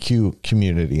LGBTQ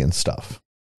community and stuff.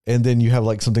 And then you have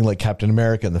like something like Captain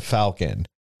America and the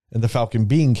Falcon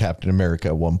being Captain America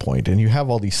at one point. And you have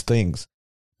all these things,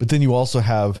 but then you also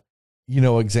have,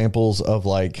 examples of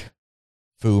like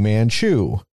Fu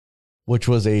Manchu, which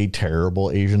was a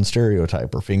terrible Asian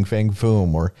stereotype, or Fing Fang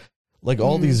Foom, or like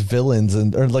all these villains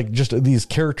or like just these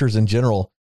characters in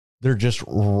general. They're just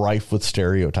rife with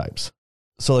stereotypes.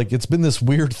 So like, it's been this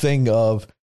weird thing of,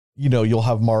 you'll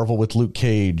have Marvel with Luke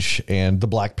Cage and the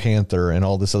Black Panther and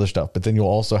all this other stuff, but then you'll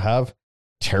also have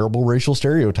terrible racial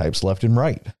stereotypes left and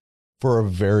right for a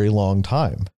very long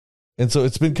time. And so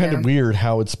it's been kind of weird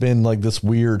how it's been like this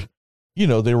weird,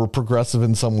 they were progressive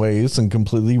in some ways and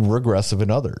completely regressive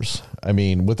in others. I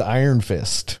mean, with Iron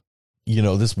Fist,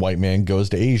 this white man goes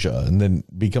to Asia and then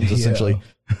becomes essentially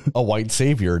a white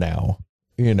savior now.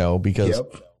 Because,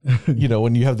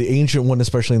 when you have the Ancient One,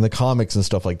 especially in the comics and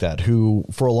stuff like that, who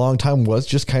for a long time was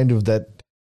just kind of that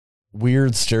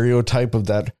weird stereotype of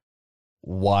that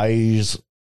wise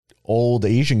old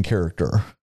Asian character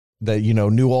that,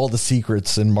 knew all the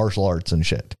secrets in martial arts and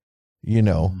shit,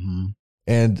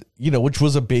 and, which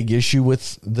was a big issue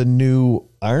with the new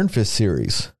Iron Fist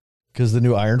series, because the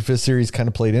new Iron Fist series kind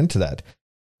of played into that.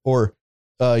 Or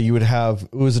you would have,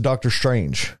 it was a Doctor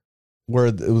Strange,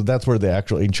 where that's where the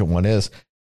actual Ancient One is.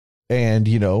 And,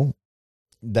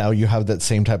 now you have that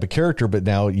same type of character, but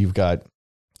now you've got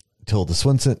Tilda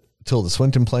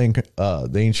Swinton playing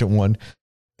the Ancient One.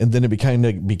 And then it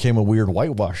became a weird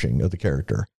whitewashing of the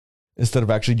character instead of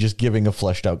actually just giving a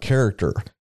fleshed out character.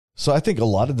 So I think a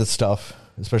lot of this stuff,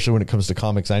 especially when it comes to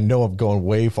comics, I know I'm going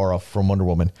way far off from Wonder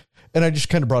Woman, and I just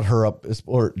kind of brought her up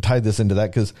or tied this into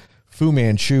that because Fu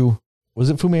Manchu, was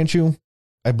it Fu Manchu?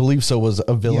 I believe so, was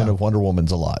a villain of Wonder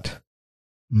Woman's a lot.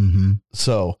 Mm-hmm.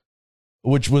 So,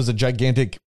 which was a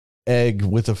gigantic egg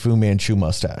with a Fu Manchu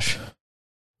mustache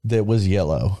that was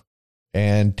yellow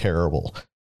and terrible.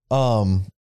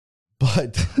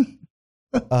 But,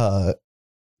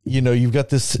 you've got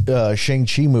this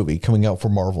Shang-Chi movie coming out for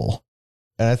Marvel.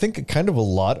 And I think kind of a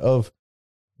lot of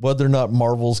whether or not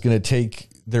Marvel's going to take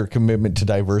their commitment to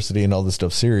diversity and all this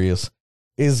stuff serious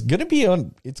is going to be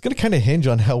it's going to kind of hinge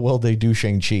on how well they do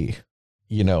Shang-Chi,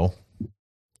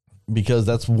 because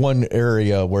that's one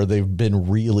area where they've been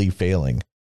really failing.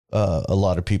 A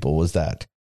lot of people was that,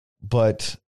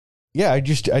 but yeah, I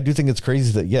do think it's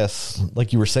crazy that, yes,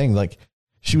 like you were saying, like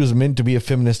she was meant to be a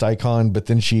feminist icon, but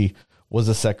then she was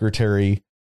a secretary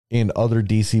in other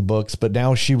DC books, but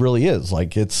now she really is.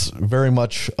 Like, it's very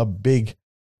much a big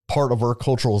part of our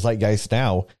cultural zeitgeist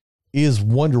now is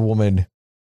Wonder Woman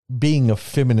being a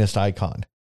feminist icon,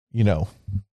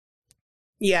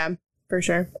 Yeah, for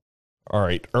sure. All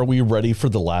right. Are we ready for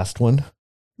the last one?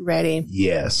 Ready.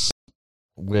 Yes.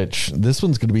 Which this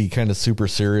one's going to be kind of super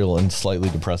serial and slightly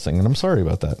depressing. And I'm sorry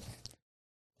about that.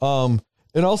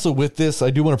 And also with this, I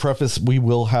do want to preface, we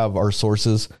will have our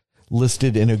sources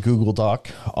listed in a Google Doc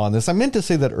on this. I meant to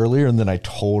say that earlier and then I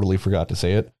totally forgot to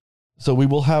say it. So we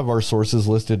will have our sources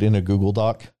listed in a Google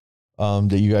Doc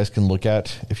that you guys can look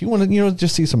at if you want to,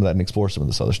 just see some of that and explore some of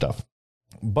this other stuff.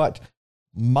 But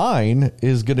mine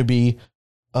is going to be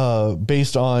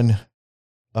based on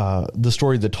the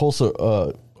story of the Tulsa,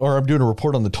 or I'm doing a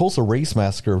report on the Tulsa Race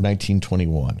Massacre of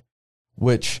 1921,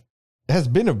 which has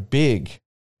been a big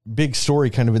story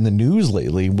kind of in the news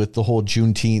lately with the whole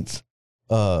Juneteenth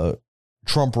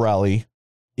Trump rally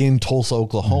in Tulsa,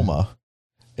 Oklahoma,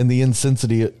 and the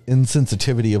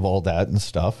insensitivity of all that and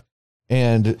stuff.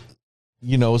 And,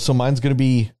 so mine's going to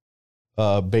be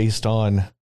based on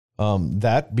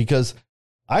that, because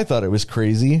I thought it was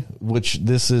crazy, which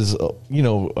this is,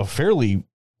 a fairly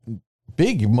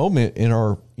big moment in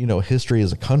our, history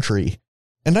as a country.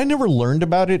 And I never learned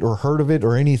about it or heard of it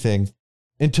or anything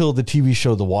until the TV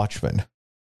show The Watchmen.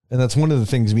 And that's one of the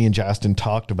things me and Justin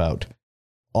talked about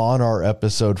on our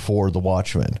episode for The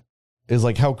Watchmen, is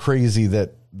like how crazy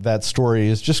that story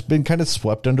has just been kind of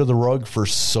swept under the rug for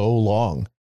so long.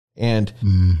 And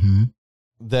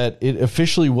that it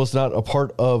officially was not a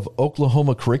part of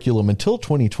Oklahoma curriculum until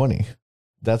 2020.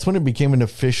 That's when it became an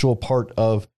official part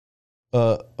of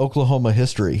Oklahoma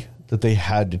history that they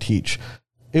had to teach.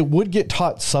 It would get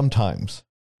taught sometimes,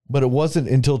 but it wasn't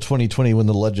until 2020 when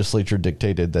the legislature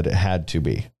dictated that it had to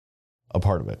be a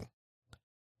part of it.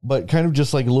 But kind of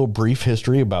just like a little brief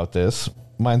history about this.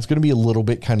 Mine's going to be a little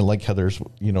bit kind of like Heather's,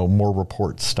 more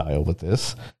report style with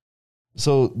this.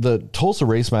 So the Tulsa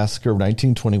Race Massacre of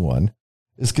 1921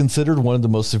 is considered one of the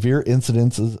most severe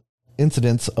incidents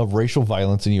of racial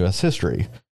violence in U.S. history.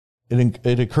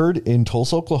 It occurred in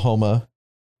Tulsa, Oklahoma,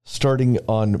 starting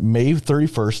on May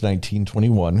 31st,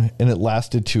 1921, and it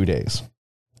lasted 2 days.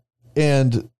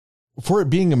 And for it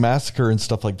being a massacre and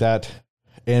stuff like that,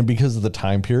 and because of the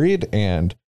time period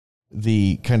and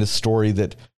the kind of story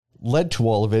that led to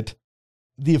all of it,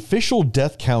 the official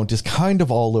death count is kind of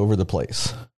all over the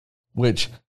place, which,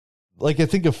 I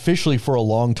think officially for a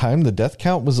long time, the death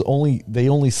count was they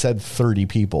only said 30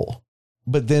 people.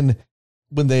 But then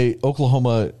when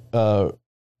Oklahoma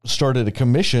started a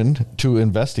commission to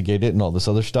investigate it and all this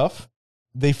other stuff,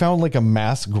 they found like a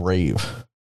mass grave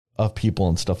of people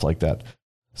and stuff like that.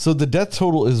 So the death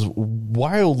total is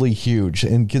wildly huge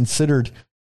and considered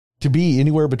to be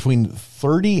anywhere between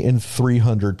 30 and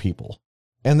 300 people.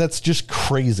 And that's just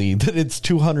crazy that it's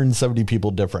 270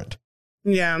 people different.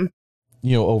 Yeah.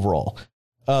 Overall.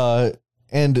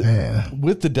 And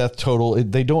with the death total,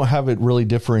 they don't have it really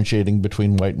differentiating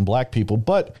between white and black people,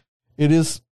 but it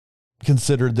is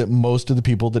considered that most of the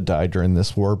people that died during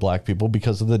this were black people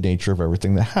because of the nature of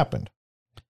everything that happened.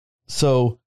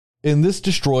 So, and this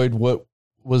destroyed what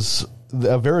was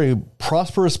a very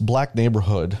prosperous black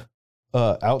neighborhood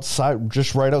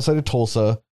just right outside of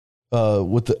Tulsa,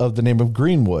 of the name of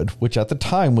Greenwood, which at the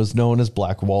time was known as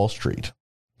Black Wall Street.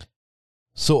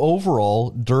 So overall,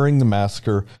 during the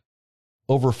massacre,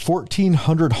 over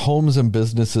 1,400 homes and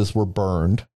businesses were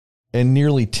burned, and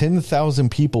nearly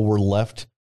 10,000 people were left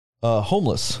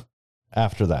homeless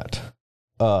after that.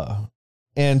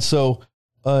 And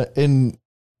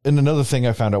another thing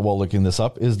I found out while looking this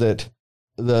up is that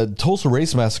the Tulsa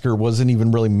Race Massacre wasn't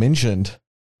even really mentioned.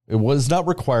 It was not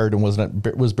required and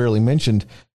was barely mentioned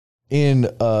in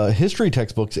history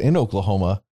textbooks in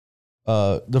Oklahoma.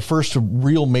 The first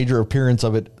real major appearance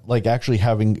of it, like actually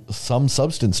having some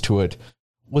substance to it,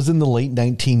 was in the late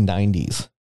 1990s.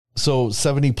 So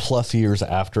 70 plus years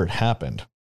after it happened.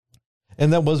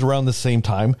 And that was around the same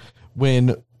time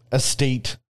when a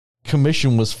state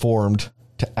commission was formed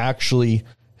to actually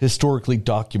historically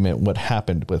document what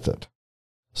happened with it.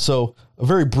 So a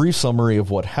very brief summary of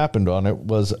what happened on it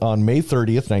was on May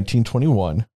 30th,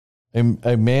 1921,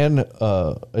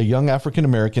 a young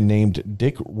African-American named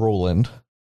Dick Rowland,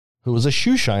 who was a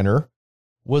shoe shiner,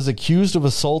 was accused of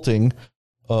assaulting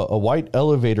a white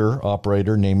elevator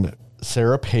operator named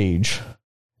Sarah Page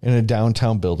in a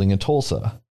downtown building in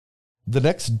Tulsa. The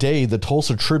next day, the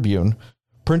Tulsa Tribune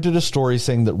printed a story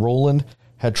saying that Rowland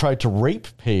had tried to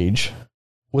rape Page,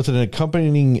 with an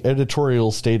accompanying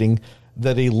editorial stating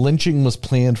that a lynching was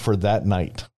planned for that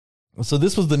night. So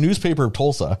this was the newspaper of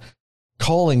Tulsa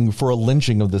calling for a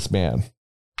lynching of this man.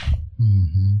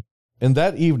 Mm-hmm. And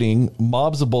that evening,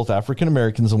 mobs of both African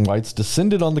Americans and whites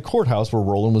descended on the courthouse where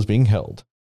Rowland was being held.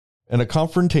 And a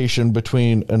confrontation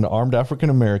between an armed African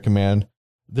American man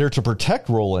there to protect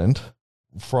Rowland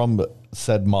from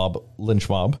said lynch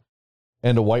mob,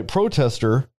 and a white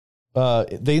protester,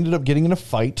 they ended up getting in a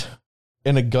fight,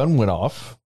 and a gun went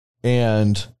off,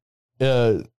 and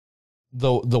the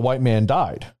white man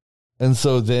died. And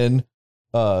so then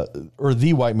or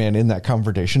the white man in that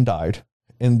confrontation died.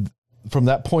 And from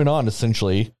that point on,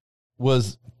 essentially,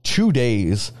 was 2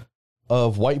 days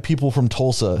of white people from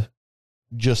Tulsa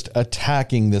just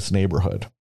attacking this neighborhood.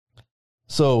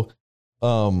 So,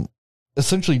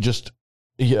 essentially just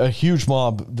a huge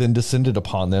mob then descended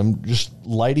upon them, just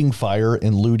lighting fire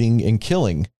and looting and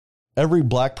killing every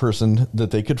black person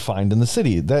that they could find in the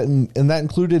city. And that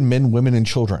included men, women, and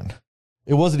children.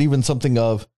 It wasn't even something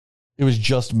of, it was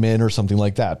just men or something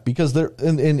like that, because they're,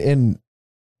 and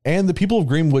the people of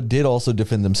Greenwood did also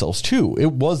defend themselves too.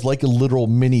 It was like a literal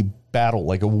mini battle,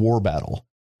 like a war battle,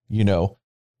 you know,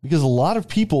 because a lot of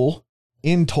people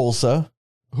in Tulsa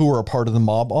who were a part of the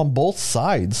mob on both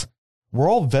sides were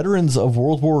all veterans of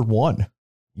World War I,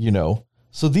 you know.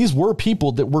 So these were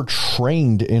people that were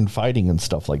trained in fighting and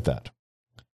stuff like that.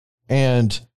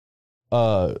 And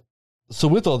so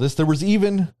with all this, there was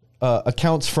even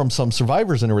accounts from some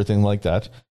survivors and everything like that,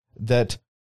 that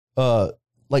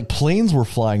like planes were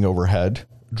flying overhead,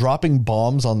 dropping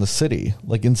bombs on the city,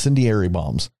 like incendiary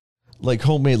bombs, like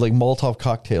homemade, like Molotov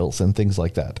cocktails and things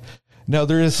like that. Now,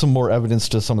 there is some more evidence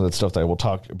to some of that stuff that I will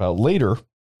talk about later,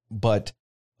 but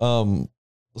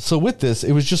so with this,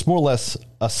 it was just more or less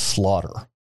a slaughter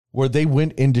where they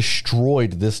went and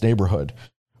destroyed this neighborhood,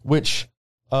 which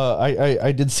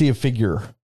I did see a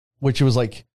figure, which was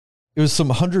like, it was some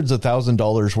hundreds of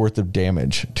 $1,000s worth of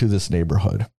damage to this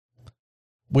neighborhood,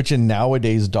 which in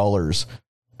nowadays dollars,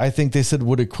 I think they said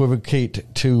would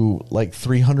equivocate to like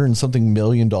 $300 and something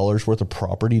million worth of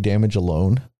property damage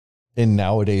alone in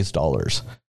nowadays dollars.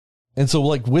 And so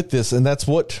like with this, and that's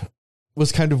what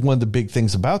was kind of one of the big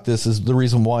things about this, is the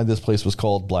reason why this place was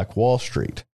called Black Wall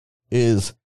Street,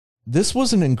 is this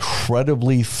was an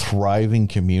incredibly thriving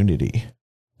community.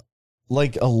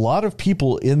 Like a lot of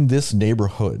people in this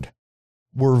neighborhood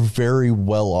were very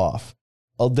well off.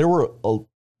 There were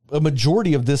a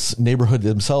majority of this neighborhood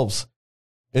themselves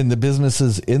and the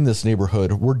businesses in this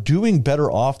neighborhood were doing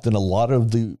better off than a lot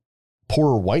of the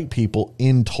poorer white people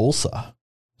in Tulsa.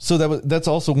 So that's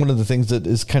also one of the things that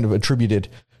is kind of attributed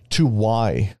to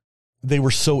why they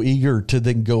were so eager to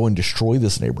then go and destroy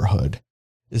this neighborhood,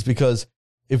 is because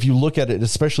if you look at it,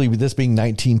 especially with this being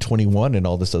 1921 and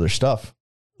all this other stuff,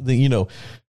 you know,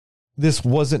 this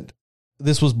was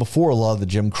before a lot of the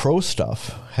Jim Crow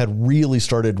stuff had really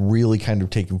started really kind of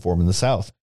taking form in the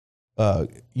South,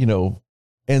 you know.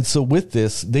 And so with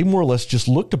this, they more or less just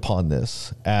looked upon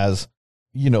this as,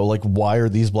 you know, like, why are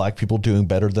these black people doing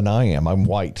better than I am? I'm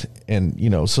white. And, you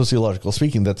know, sociological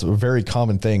speaking, that's a very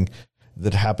common thing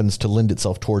that happens to lend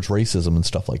itself towards racism and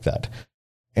stuff like that.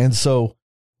 And so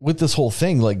with this whole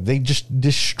thing, like, they just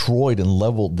destroyed and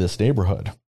leveled this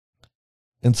neighborhood.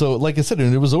 And so, like I said,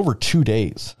 it was over 2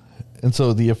 days. And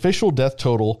so the official death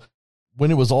total,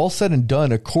 when it was all said and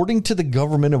done, according to the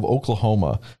government of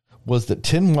Oklahoma, was that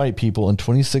 10 white people and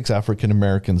 26 African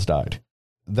Americans died.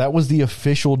 That was the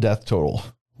official death total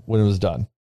when it was done.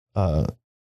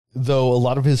 Though a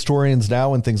lot of historians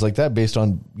now and things like that, based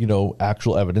on, you know,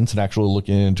 actual evidence and actually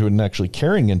looking into it and actually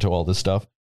carrying into all this stuff,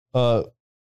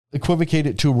 equivocate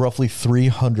it to roughly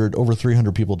over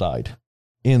 300 people died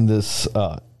in this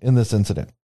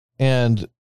incident. And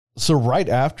so right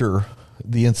after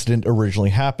the incident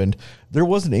originally happened, there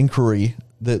was an inquiry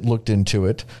that looked into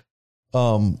it.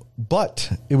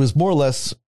 But it was more or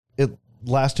less, it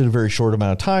lasted a very short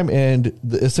amount of time. And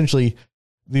essentially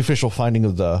the official finding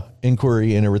of the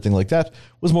inquiry and everything like that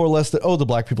was more or less that, the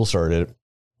black people started it.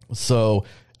 So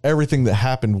everything that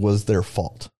happened was their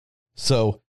fault.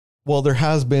 So while there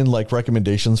has been like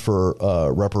recommendations for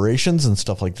reparations and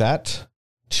stuff like that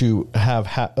to have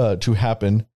to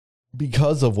happen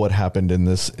because of what happened in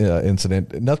this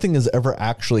incident, nothing has ever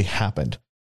actually happened.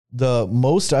 The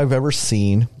most I've ever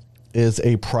seen is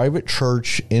a private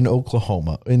church in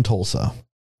Oklahoma, in Tulsa,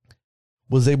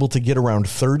 was able to get around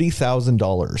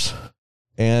 $30,000,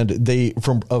 and they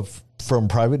from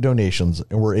private donations,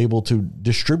 and were able to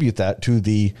distribute that to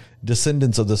the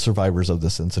descendants of the survivors of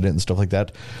this incident and stuff like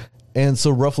that. And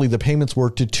so roughly the payments were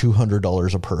to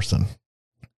 $200 a person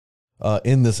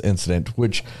in this incident,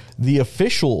 which the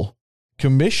official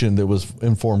commission that was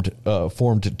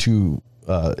formed to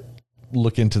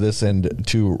look into this and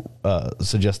to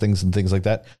suggest things and things like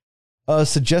that,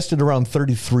 suggested around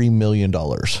 $33 million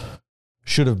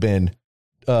should have been,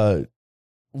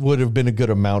 would have been a good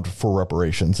amount for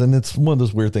reparations. And it's one of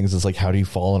those weird things. It's like, how do you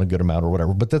fall on a good amount or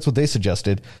whatever? But that's what they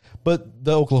suggested. But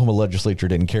the Oklahoma legislature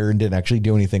didn't care and didn't actually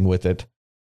do anything with it.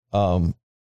 And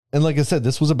like I said,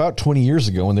 this was about 20 years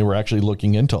ago when they were actually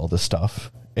looking into all this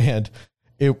stuff. And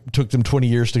it took them 20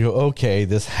 years to go, okay,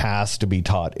 this has to be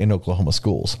taught in Oklahoma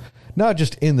schools. Not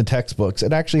just in the textbooks.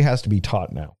 It actually has to be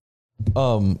taught now.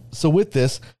 So with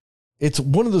this, it's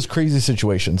one of those crazy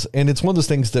situations, and it's one of those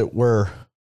things that where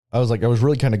I was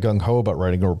really kind of gung ho about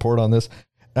writing a report on this.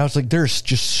 And I was like, there's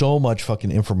just so much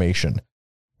fucking information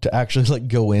to actually like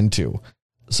go into.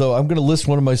 So I'm going to list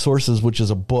one of my sources, which is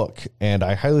a book, and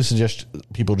I highly suggest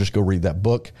people just go read that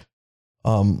book.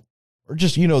 Or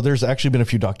just, there's actually been a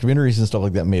few documentaries and stuff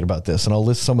like that made about this, and I'll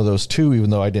list some of those too, even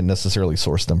though I didn't necessarily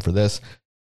source them for this.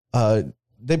 That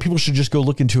people should just go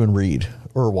look into and read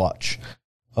or watch.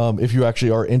 If you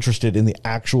actually are interested in the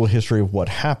actual history of what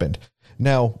happened.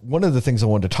 Now, one of the things I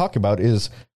wanted to talk about is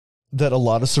that a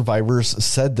lot of survivors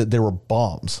said that there were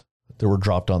bombs that were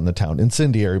dropped on the town,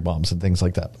 incendiary bombs and things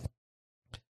like that.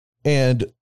 And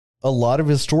a lot of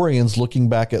historians looking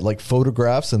back at like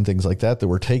photographs and things like that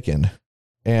were taken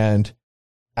and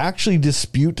actually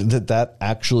dispute that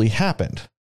actually happened,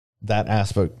 that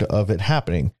aspect of it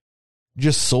happening,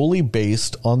 just solely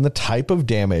based on the type of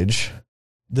damage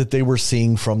that they were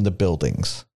seeing from the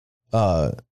buildings.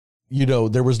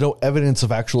 There was no evidence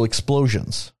of actual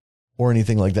explosions or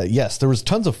anything like that. Yes, there was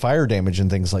tons of fire damage and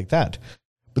things like that,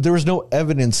 but there was no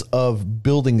evidence of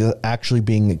building actually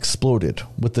being exploded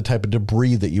with the type of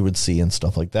debris that you would see and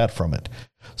stuff like that from it.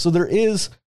 So there is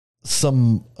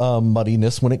some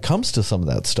muddiness when it comes to some of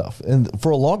that stuff. And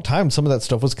for a long time, some of that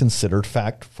stuff was considered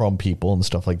fact from people and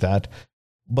stuff like that.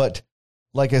 But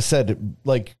like I said,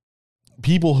 like,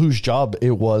 people whose job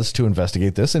it was to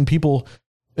investigate this, and people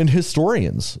and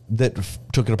historians that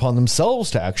took it upon themselves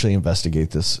to actually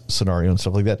investigate this scenario and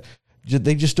stuff like that,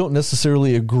 they just don't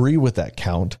necessarily agree with that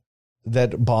count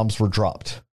that bombs were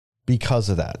dropped because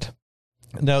of that.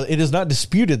 Now, it is not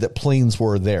disputed that planes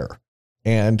were there,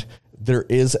 and there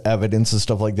is evidence and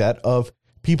stuff like that of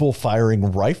people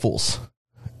firing rifles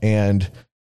and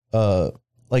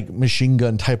like machine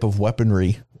gun type of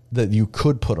weaponry that you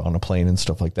could put on a plane and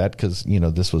stuff like that. Cause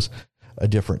this was a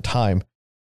different time,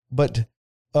 but,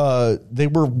 they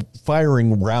were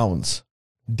firing rounds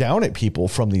down at people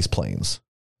from these planes.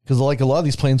 Cause like a lot of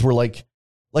these planes were like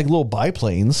little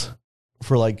biplanes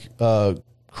for like,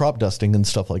 crop dusting and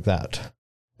stuff like that.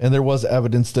 And there was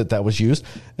evidence that was used.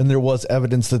 And there was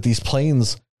evidence that these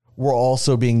planes were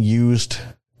also being used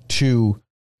to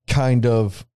kind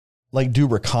of like do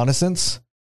reconnaissance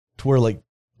to where like,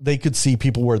 they could see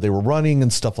people where they were running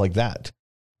and stuff like that.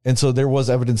 And so there was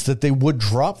evidence that they would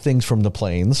drop things from the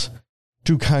planes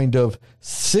to kind of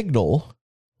signal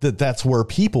that that's where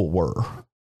people were,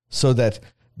 so that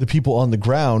the people on the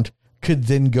ground could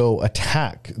then go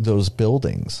attack those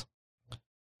buildings.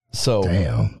 So,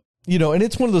 Damn. And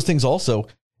it's one of those things also,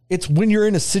 it's when you're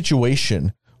in a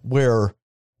situation where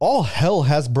all hell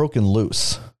has broken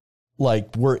loose,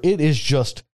 like where it is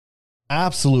just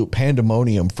absolute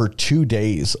pandemonium for 2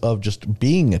 days of just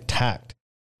being attacked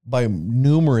by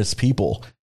numerous people.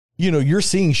 You're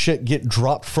seeing shit get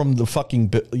dropped from the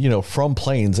fucking, from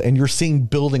planes, and you're seeing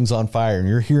buildings on fire, and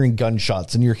you're hearing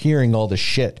gunshots, and you're hearing all this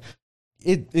shit.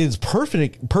 It is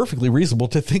perfectly reasonable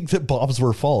to think that bombs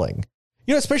were falling,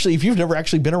 especially if you've never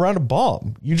actually been around a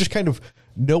bomb. You just kind of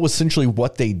know essentially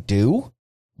what they do,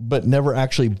 but never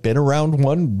actually been around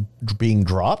one being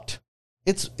dropped.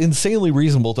 It's insanely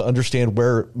reasonable to understand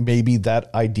where maybe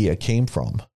that idea came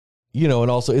from, and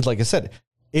also it's like I said,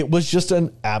 it was just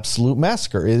an absolute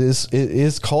massacre. It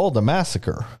is called a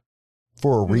massacre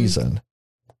for a reason.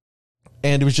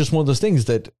 And it was just one of those things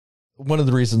that one of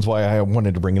the reasons why I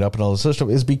wanted to bring it up and all this other stuff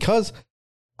is because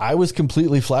I was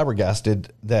completely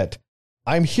flabbergasted that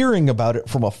I'm hearing about it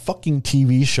from a fucking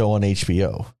TV show on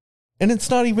HBO. And it's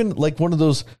not even like one of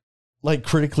those like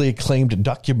critically acclaimed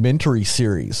documentary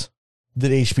series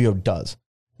that HBO does.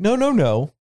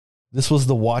 No. This was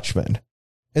The Watchmen.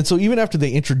 And so even after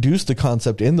they introduced the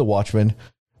concept in The Watchmen,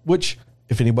 which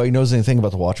if anybody knows anything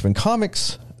about the Watchmen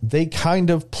comics, they kind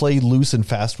of play loose and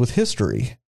fast with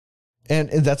history. And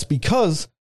that's because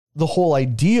the whole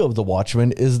idea of The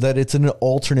Watchmen is that it's an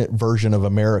alternate version of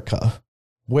America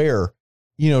where,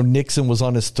 Nixon was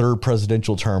on his third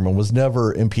presidential term and was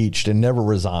never impeached and never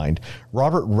resigned.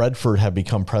 Robert Redford had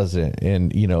become president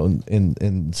and,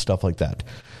 and stuff like that.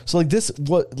 So like this,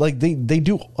 they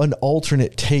do an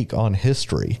alternate take on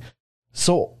history.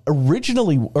 So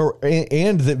originally,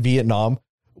 and that Vietnam,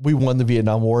 we won the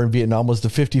Vietnam War, and Vietnam was the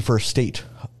 51st state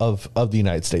of the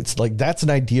United States. Like that's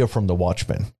an idea from The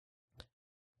Watchmen.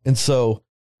 And so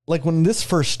like when this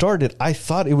first started, I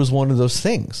thought it was one of those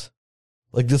things.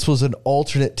 Like this was an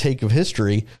alternate take of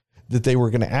history that they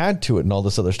were going to add to it and all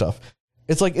this other stuff.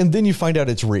 It's like, and then you find out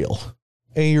it's real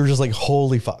and you're just like,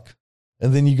 holy fuck.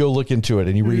 And then you go look into it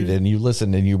and you read it and you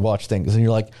listen and you watch things and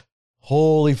you're like,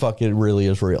 holy fuck, it really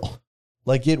is real.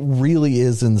 Like it really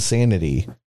is insanity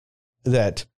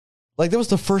that Like that was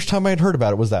the first time I had heard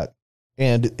about it, was that.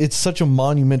 And it's such a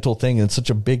monumental thing and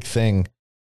such a big thing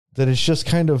that it's just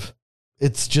kind of,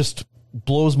 it's just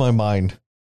blows my mind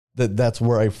that that's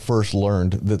where I first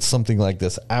learned that something like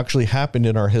this actually happened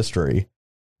in our history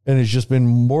and it's just been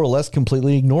more or less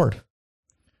completely ignored.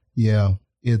 Yeah,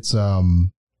 it's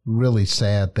really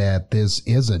sad that this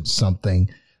isn't something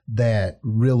that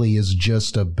really is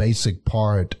just a basic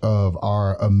part of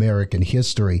our American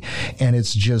history. And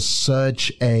it's just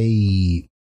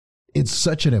it's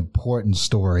such an important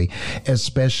story,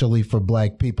 especially for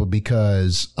Black people,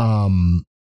 because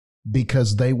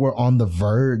they were on the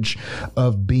verge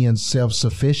of being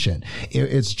self-sufficient.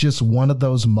 It's just one of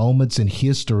those moments in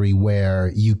history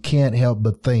where you can't help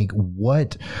but think,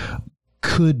 what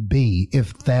could be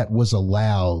if that was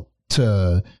allowed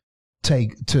to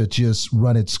just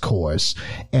run its course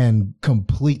and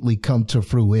completely come to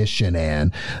fruition,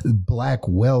 and Black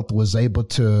wealth was able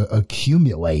to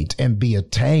accumulate and be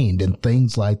attained and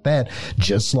things like that,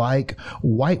 just like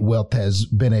white wealth has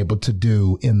been able to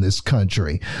do in this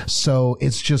country. So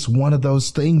it's just one of those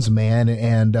things, man.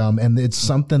 And it's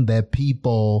something that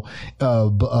people, a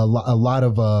lot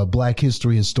of Black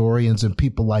history historians and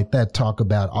people like that talk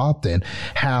about often,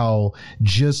 how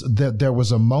just there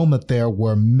was a moment there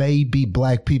where maybe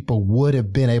Black people would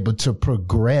have been able to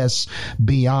progress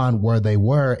beyond where they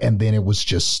were, and then it was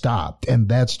just stopped. And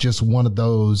that's just one of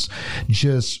those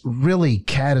just really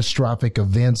catastrophic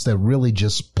events that really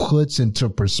just puts into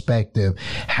perspective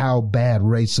how bad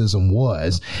racism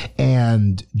was.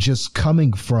 And just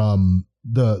coming from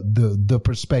the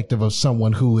perspective of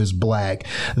someone who is Black,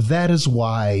 that is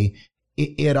why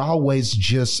it always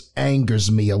just angers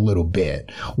me a little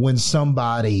bit when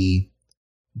somebody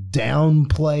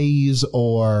downplays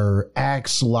or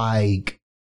acts like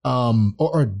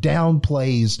or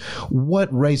downplays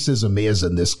what racism is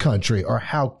in this country, or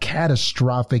how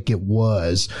catastrophic it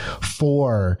was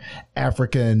for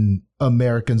African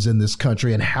Americans in this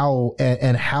country, and how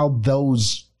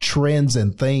those trends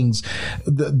and things,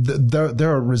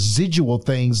 there are residual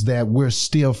things that we're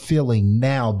still feeling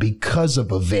now because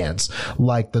of events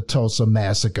like the Tulsa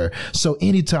massacre. So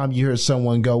anytime you hear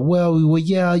someone go, well,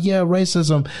 yeah,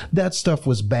 racism, that stuff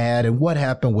was bad and what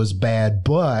happened was bad,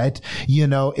 but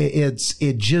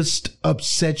it just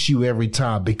upsets you every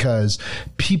time, because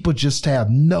people just have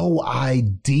no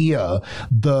idea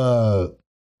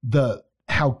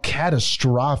how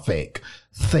catastrophic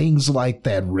things like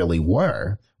that really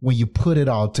were. When you put it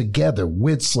all together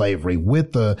with slavery,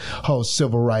 with the whole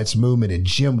civil rights movement and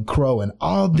Jim Crow and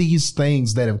all these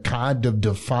things that have kind of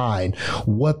defined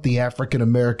what the African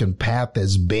American path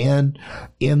has been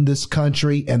in this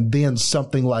country, and then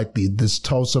something like this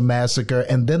Tulsa massacre,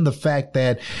 and then the fact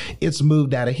that it's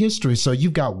moved out of history. So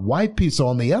you've got white people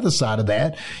on the other side of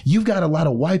that. You've got a lot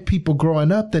of white people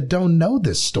growing up that don't know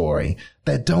this story,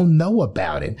 that don't know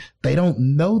about it. They don't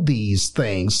know these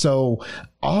things. So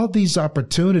all these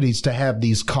opportunities to have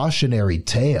these cautionary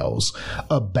tales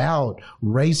about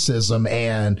racism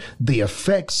and the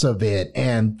effects of it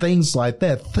and things like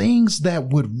that, things that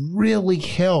would really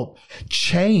help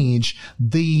change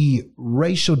the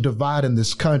racial divide in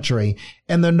this country,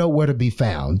 and they're nowhere to be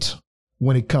found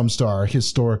when it comes to our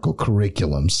historical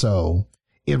curriculum. So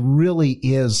it really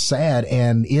is sad,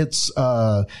 and it's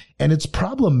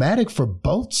problematic for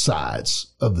both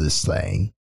sides of this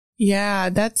thing. Yeah,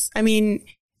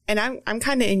 and I'm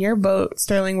kind of in your boat,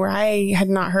 Sterling, where I had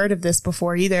not heard of this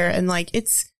before either. And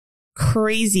it's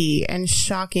crazy and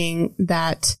shocking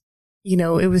that,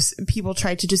 it was, people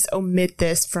tried to just omit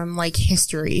this from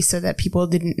history so that people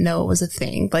didn't know it was a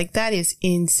thing. That is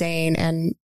insane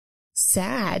and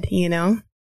sad,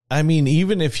 I mean,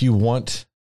 even if you want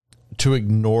to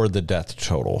ignore the death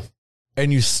total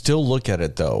and you still look at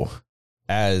it though,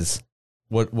 as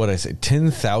what I say,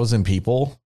 10,000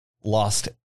 people lost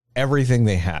everything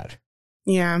they had.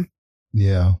 Yeah.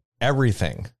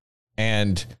 Everything.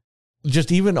 And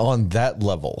just even on that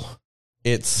level,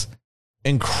 it's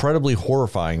incredibly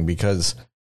horrifying, because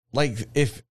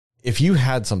if you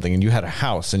had something and you had a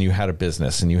house and you had a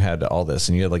business and you had all this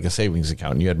and you had a savings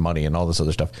account and you had money and all this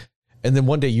other stuff, and then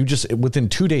one day within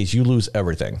 2 days you lose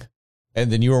everything,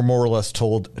 and then you are more or less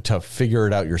told to figure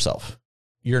it out yourself.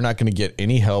 You're not going to get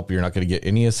any help. You're not going to get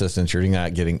any assistance. You're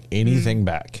not getting anything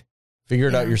back. Figure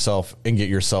it out yourself and get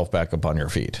yourself back up on your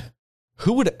feet.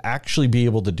 Who would actually be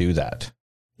able to do that?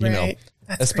 Right.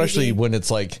 That's especially crazy. when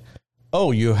it's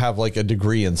oh, you have a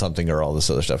degree in something or all this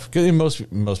other stuff. Because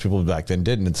most people back then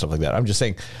didn't and stuff like that. I'm just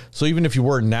saying. So even if you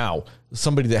were now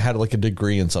somebody that had a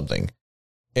degree in something,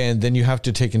 and then you have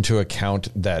to take into account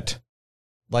that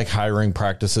hiring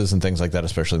practices and things like that,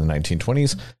 especially in the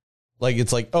 1920s, Like,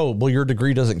 it's like, oh, well, your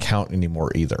degree doesn't count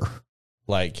anymore either.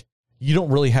 Like, you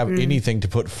don't really have anything to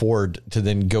put forward to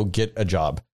then go get a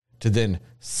job, to then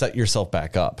set yourself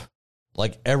back up.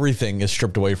 Like, everything is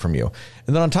stripped away from you.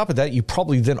 And then on top of that, you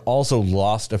probably then also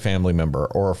lost a family member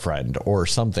or a friend or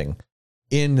something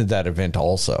in that event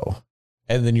also.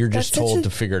 And then you're just told to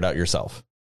figure it out yourself.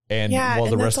 And while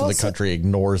the rest of the country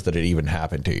ignores that it even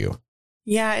happened to you.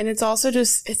 Yeah. And it's also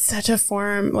just, it's such a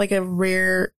form, like a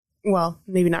rare, well,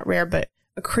 maybe not rare, but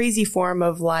a crazy form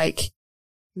of like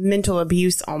mental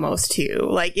abuse almost too.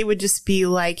 Like, it would just be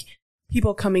like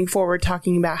people coming forward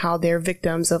talking about how they're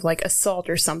victims of like assault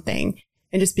or something,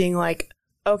 and just being like,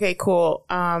 okay, cool.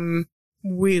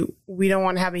 We don't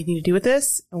want to have anything to do with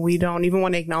this, and we don't even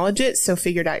want to acknowledge it. So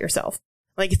figure it out yourself.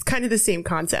 Like, it's kind of the same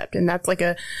concept. And that's like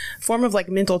a form of like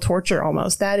mental torture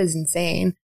almost. That is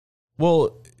insane.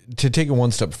 Well, to take it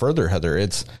one step further, Heather,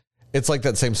 it's like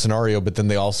that same scenario, but then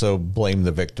they also blame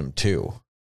the victim too.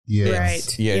 Yeah.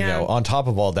 Right. Yeah. You know, on top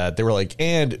of all that, they were like,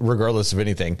 and regardless of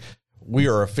anything, we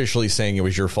are officially saying it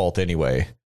was your fault anyway,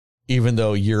 even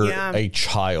though you're a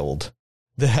child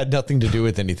that had nothing to do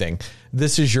with anything.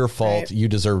 This is your fault. Right. You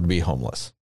deserve to be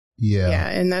homeless. Yeah. Yeah.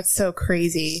 And that's so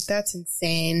crazy. That's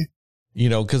insane. You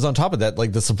know, because on top of that,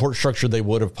 like the support structure they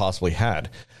would have possibly had,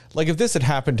 like if this had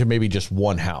happened to maybe just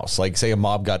one house, like say a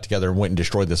mob got together and went and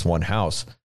destroyed this one house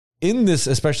in this,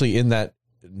 especially in that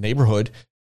neighborhood,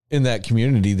 in that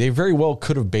community, they very well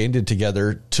could have banded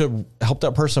together to help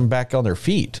that person back on their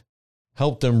feet,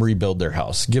 help them rebuild their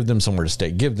house, give them somewhere to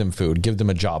stay, give them food, give them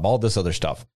a job, all this other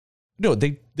stuff. No,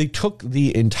 they took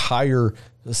the entire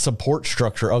support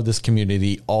structure of this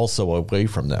community also away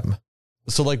from them.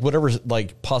 So like whatever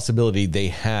like possibility they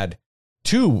had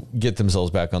to get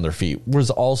themselves back on their feet was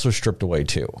also stripped away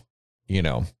too, you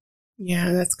know?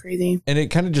 Yeah, that's crazy. And it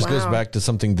kind of just goes back to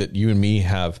something that you and me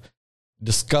have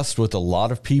discussed with a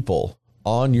lot of people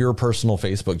on your personal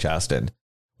Facebook, Justin,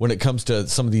 when it comes to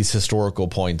some of these historical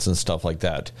points and stuff like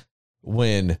that,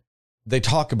 when they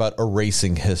talk about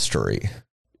erasing history,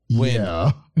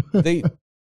 when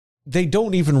they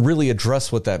don't even really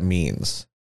address what that means,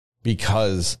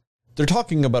 because they're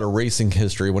talking about erasing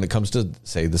history when it comes to,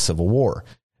 say, the Civil War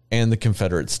and the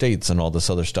Confederate States and all this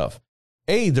other stuff.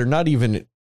 They're not even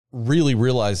really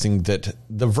realizing that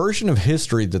the version of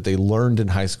history that they learned in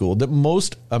high school, that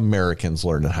most Americans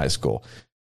learned in high school,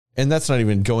 and that's not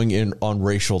even going in on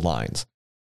racial lines.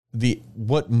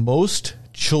 What most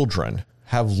children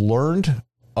have learned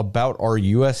about our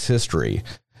U.S. history,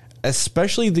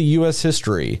 especially the U.S.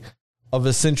 history of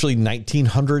essentially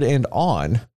 1900 and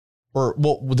on, or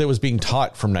well, that was being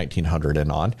taught from 1900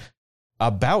 and on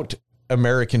about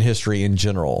American history in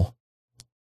general,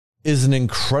 is an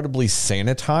incredibly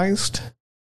sanitized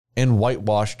and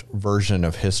whitewashed version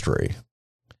of history.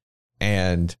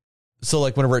 And so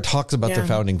like whenever it talks about the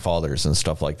founding fathers and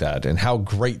stuff like that and how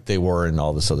great they were and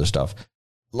all this other stuff,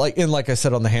 like I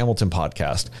said on the Hamilton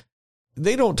podcast,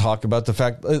 they don't talk about the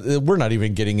fact we're not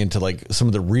even getting into like some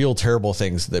of the real terrible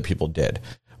things that people did,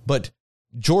 but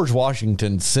George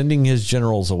Washington sending his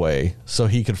generals away so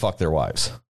he could fuck their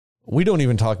wives. We don't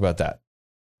even talk about that.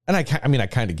 And I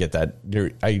kind of get that.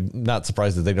 I'm not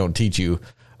surprised that they don't teach you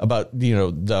about, you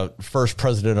know, the first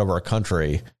president of our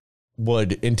country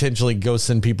would intentionally go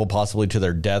send people possibly to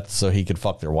their death so he could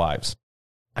fuck their wives.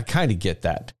 I kind of get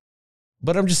that.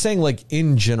 But I'm just saying, like,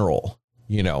 in general,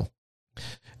 you know,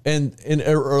 and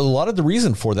a lot of the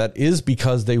reason for that is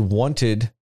because they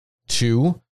wanted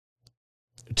to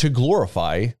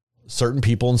glorify certain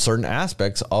people and certain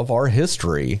aspects of our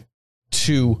history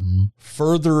to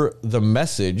further the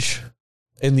message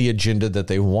and the agenda that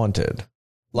they wanted.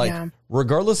 Like,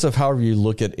 regardless of however you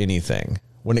look at anything,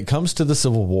 when it comes to the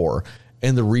Civil War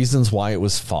and the reasons why it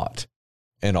was fought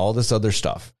and all this other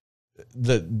stuff,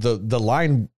 the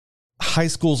line high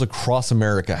schools across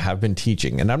America have been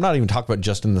teaching, and I'm not even talking about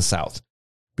just in the South,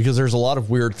 because there's a lot of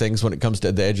weird things when it comes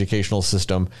to the educational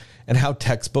system and how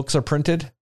textbooks are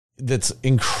printed. That's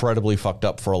incredibly fucked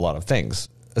up for a lot of things.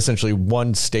 Essentially,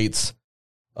 one state's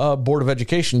Board of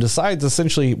Education decides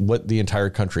essentially what the entire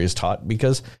country is taught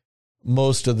because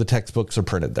most of the textbooks are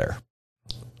printed there.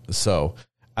 So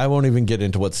I won't even get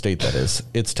into what state that is.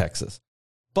 It's Texas.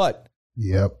 But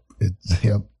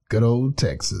good old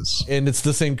Texas. And it's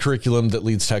the same curriculum that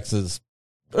leads Texas,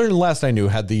 or last I knew,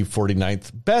 had the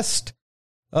 49th best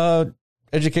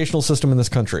educational system in this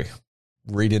country.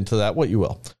 Read into that what you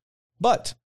will.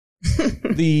 But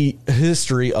the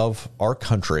history of our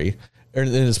country, and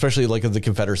especially like of the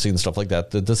Confederacy and stuff like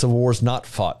that, the Civil War is not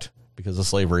fought because of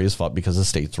slavery, is fought because of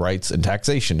states' rights and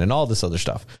taxation and all this other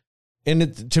stuff.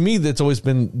 And to me, that's always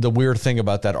been the weird thing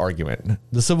about that argument.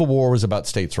 The Civil War was about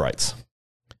states' rights.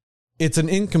 it's an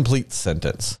incomplete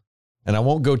sentence, and I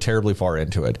won't go terribly far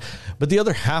into it. But the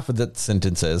other half of that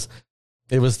sentence is,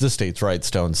 it was the states' rights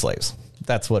to own slaves.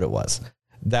 That's what it was.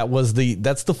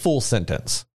 That's the full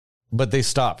sentence, but they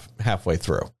stop halfway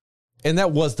through. And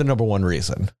that was the number one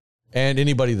reason. And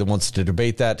anybody that wants to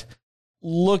debate that,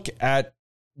 look at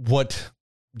what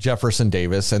Jefferson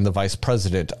Davis and the vice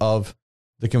president of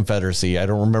the Confederacy, I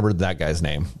don't remember that guy's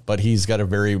name, but he's got a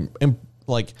very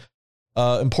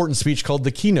important speech called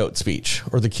the keynote speech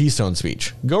or the Keystone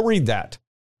speech. Go read that,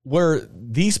 where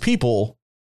these people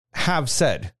have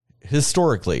said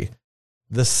historically,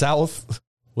 the South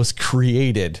was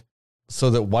created so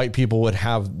that white people would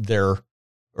have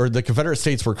the Confederate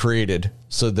States were created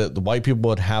so that the white people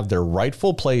would have their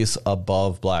rightful place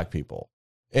above black people.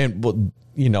 And, well,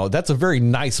 you know, that's a very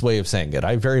nice way of saying it.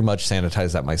 I very much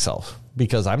sanitize that myself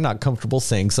because I'm not comfortable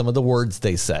saying some of the words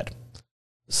they said.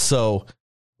 So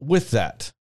with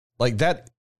that, like that,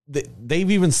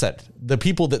 they've even said, the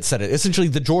people that said it, essentially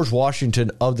the George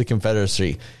Washington of the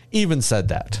Confederacy even said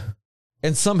that.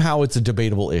 And somehow it's a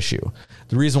debatable issue.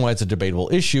 The reason why it's a debatable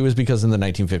issue is because in the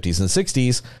 1950s and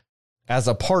 60s, as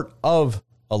a part of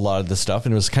a lot of this stuff,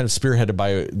 and it was kind of spearheaded by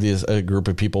a group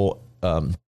of people,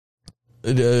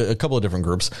 a couple of different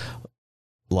groups.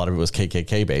 A lot of it was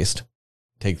KKK based.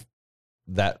 Take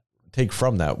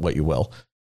from that what you will,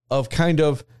 of kind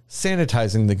of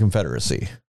sanitizing the Confederacy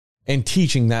and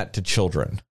teaching that to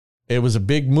children. It was a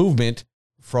big movement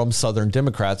from Southern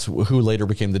Democrats who later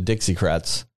became the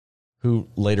Dixiecrats, who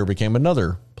later became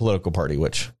another political party,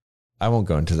 which I won't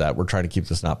go into that. We're trying to keep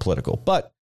this not political,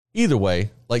 but either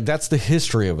way, like that's the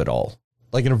history of it all,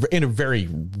 like in a very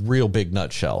real big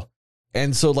nutshell.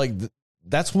 And so like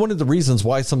that's one of the reasons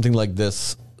why something like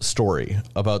this story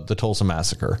about the Tulsa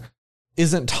Massacre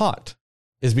isn't taught,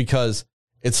 is because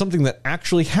it's something that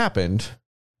actually happened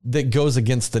that goes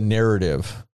against the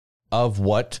narrative of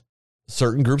what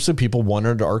certain groups of people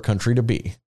wanted our country to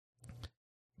be.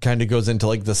 Kind of goes into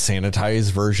like the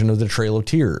sanitized version of the Trail of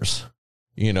Tears,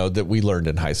 you know, that we learned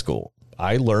in high school.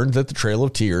 I learned that the Trail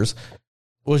of Tears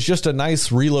was just a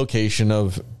nice relocation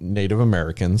of Native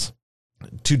Americans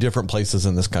to different places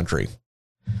in this country,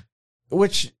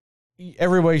 which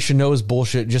everybody should know is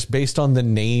bullshit just based on the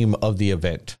name of the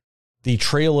event. The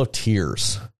Trail of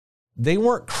Tears. They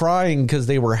weren't crying because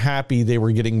they were happy they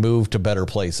were getting moved to better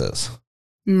places.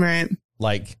 Right.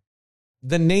 Like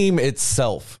the name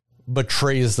itself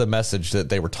betrays the message that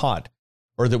they were taught,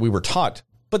 or that we were taught,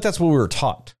 but that's what we were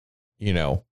taught, you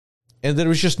know, and that it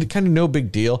was just kind of no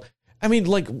big deal. I mean,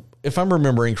 like, if I'm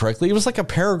remembering correctly, it was like a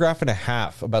paragraph and a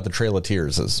half about the Trail of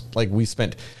Tears. Is like we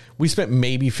spent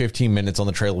maybe 15 minutes on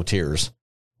the Trail of Tears,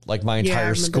 like my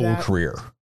entire school career.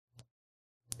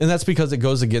 And that's because it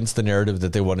goes against the narrative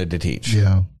that they wanted to teach.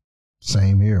 Yeah.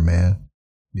 Same here, man.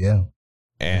 Yeah.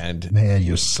 And man,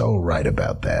 you're so right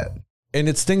about that. And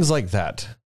it's things like that.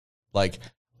 Like,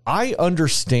 I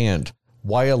understand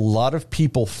why a lot of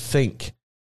people think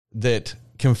that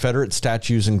Confederate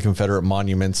statues and Confederate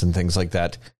monuments and things like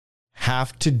that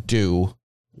have to do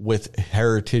with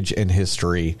heritage and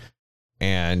history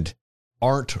and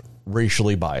aren't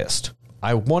racially biased.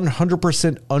 I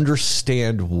 100%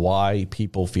 understand why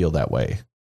people feel that way.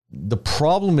 The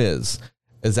problem is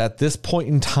at this point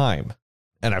in time,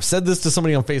 and I've said this to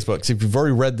somebody on Facebook, so if you've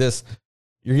already read this,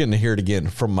 you're getting to hear it again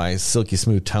from my silky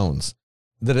smooth tones,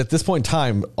 that at this point in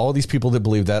time, all these people that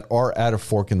believe that are at a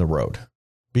fork in the road,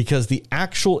 because the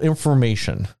actual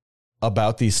information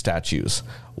about these statues,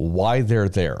 why they're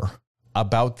there,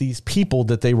 about these people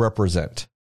that they represent,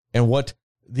 and what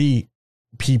the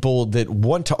people that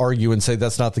want to argue and say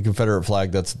that's not the Confederate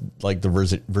flag, that's like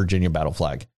the Virginia battle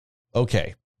flag.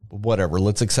 Okay, whatever.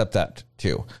 Let's accept that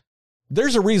too.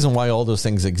 There's a reason why all those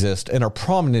things exist and are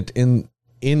prominent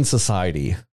in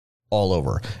society all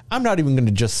over. I'm not even going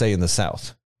to just say in the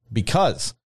South,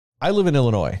 because I live in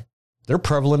Illinois. They're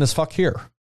prevalent as fuck here.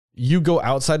 You go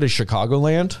outside of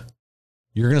Chicagoland,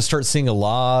 you're going to start seeing a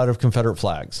lot of Confederate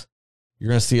flags. You're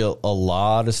going to see a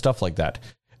lot of stuff like that.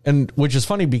 And which is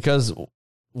funny because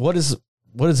what is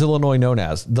Illinois known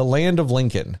as? The land of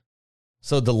Lincoln.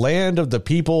 So the land of the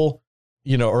people,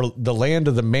 you know, or the land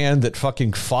of the man that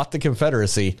fucking fought the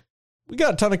Confederacy. We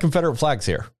got a ton of Confederate flags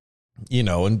here, you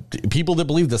know, and people that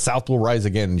believe the South will rise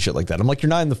again and shit like that. I'm like, you're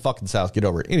not in the fucking South. Get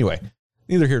over it. Anyway,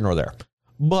 neither here nor there.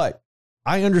 But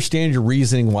I understand your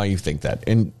reasoning why you think that.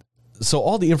 And so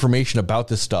all the information about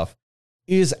this stuff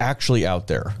is actually out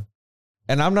there.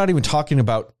 And I'm not even talking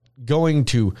about going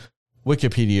to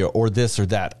Wikipedia or this or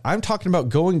that. I'm talking about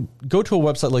go to a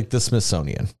website like the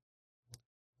Smithsonian.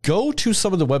 Go to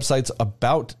some of the websites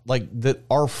about like that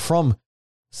are from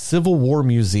Civil War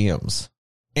museums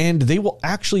and they will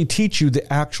actually teach you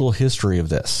the actual history of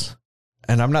this.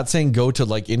 And I'm not saying go to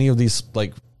like any of these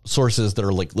like sources that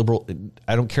are like liberal.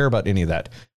 I don't care about any of that.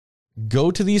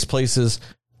 Go to these places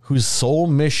whose sole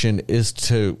mission is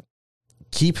to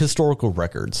keep historical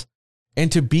records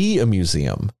and to be a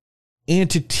museum and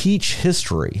to teach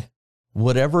history,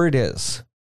 whatever it is.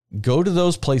 Go to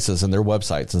those places and their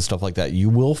websites and stuff like that. You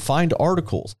will find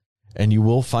articles and you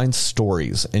will find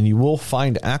stories and you will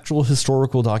find actual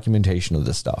historical documentation of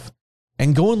this stuff.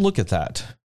 And go and look at that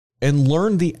and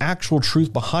learn the actual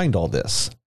truth behind all this.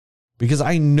 Because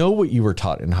I know what you were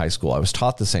taught in high school. I was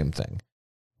taught the same thing.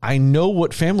 I know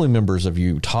what family members of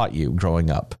you taught you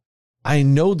growing up. I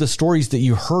know the stories that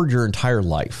you heard your entire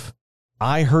life.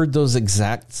 I heard those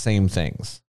exact same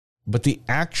things. But the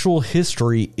actual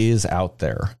history is out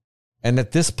there. And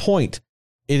at this point,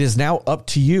 it is now up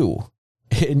to you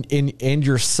and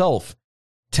yourself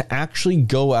to actually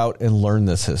go out and learn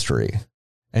this history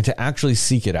and to actually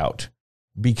seek it out.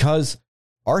 Because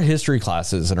our history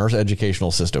classes and our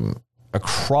educational system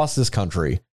across this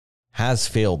country has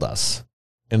failed us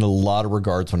in a lot of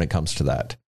regards when it comes to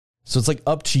that. So it's like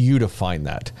up to you to find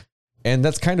that. And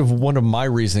that's kind of one of my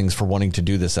reasonings for wanting to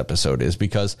do this episode, is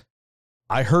because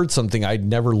I heard something I'd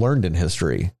never learned in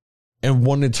history and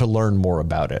wanted to learn more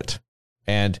about it.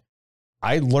 And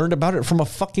I learned about it from a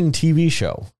fucking TV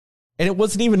show. And it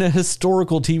wasn't even a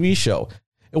historical TV show.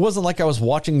 It wasn't like I was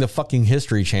watching the fucking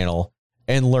History Channel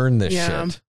and learned this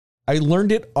shit. I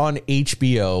learned it on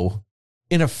HBO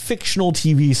in a fictional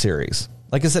TV series.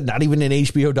 Like I said, not even an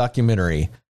HBO documentary,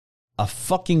 a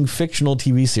fucking fictional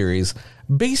TV series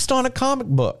based on a comic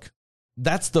book.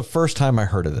 That's the first time I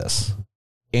heard of this.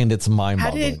 And it's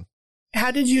mind-boggling.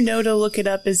 How did you know to look it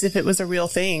up as if it was a real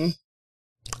thing?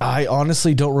 I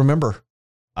honestly don't remember.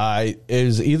 It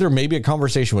was either maybe a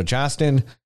conversation with Justin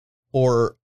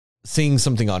or seeing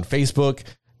something on Facebook.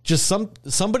 Just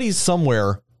somebody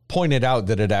somewhere pointed out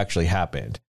that it actually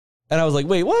happened. And I was like,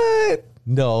 wait, what?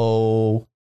 No,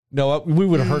 we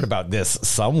would have heard about this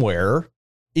somewhere.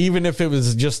 Even if it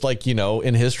was just like, you know,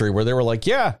 in history where they were like,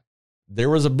 yeah, there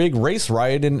was a big race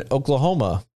riot in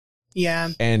Oklahoma. Yeah.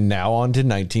 And now on to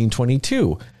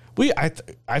 1922.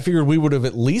 I figured we would have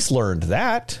at least learned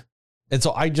that. And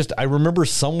so I remember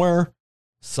somewhere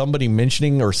somebody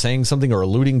mentioning or saying something or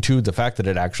alluding to the fact that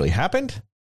it actually happened,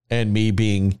 and me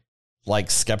being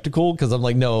like skeptical because I'm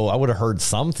like, no, I would have heard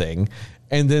something.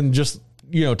 And then just,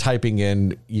 you know, typing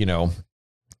in,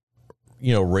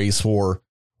 race war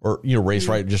or, race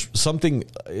riot, just something.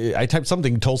 I typed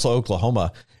something Tulsa,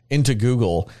 Oklahoma into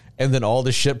Google, and then all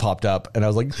this shit popped up and I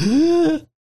was like,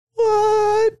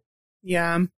 what?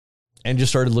 Yeah. And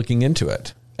just started looking into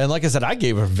it. And like I said, I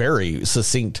gave a very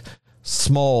succinct,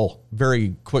 small,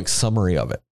 very quick summary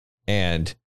of it.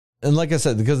 And like I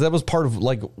said, because that was part of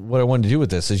like what I wanted to do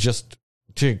with this, is just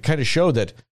to kind of show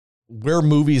that where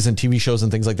movies and TV shows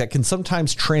and things like that can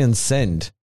sometimes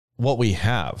transcend what we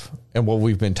have and what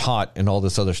we've been taught and all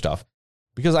this other stuff.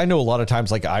 Because I know a lot of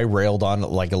times, like I railed on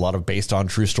like a lot of based on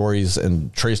true stories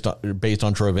and based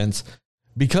on true events,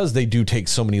 because they do take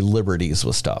so many liberties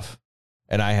with stuff.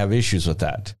 And I have issues with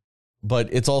that. But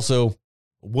it's also,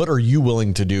 what are you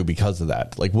willing to do because of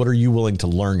that? Like, what are you willing to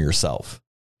learn yourself?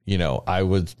 You know, I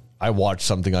watched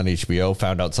something on HBO,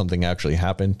 found out something actually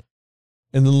happened,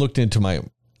 and then looked into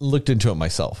it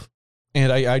myself.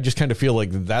 And I just kind of feel like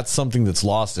that's something that's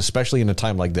lost, especially in a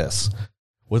time like this,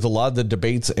 with a lot of the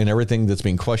debates and everything that's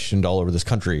being questioned all over this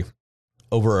country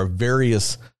over a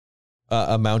various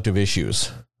amount of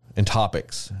issues and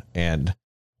topics and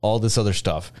all this other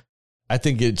stuff. I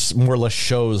think it's more or less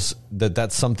shows that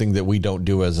that's something that we don't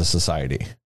do as a society.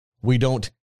 We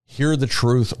don't hear the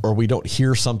truth, or we don't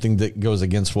hear something that goes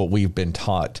against what we've been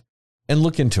taught and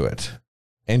look into it,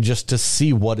 and just to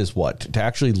see what is what, to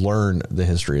actually learn the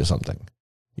history of something,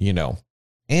 you know.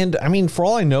 And I mean, for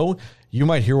all I know, you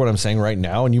might hear what I'm saying right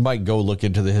now and you might go look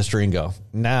into the history and go,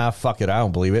 nah, fuck it, I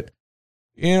don't believe it.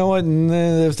 You know what?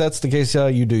 If that's the case,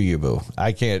 you do you, boo.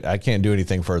 I can't do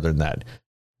anything further than that.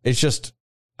 It's just,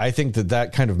 I think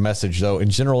that kind of message, though, in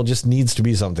general, just needs to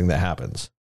be something that happens,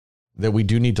 that we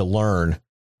do need to learn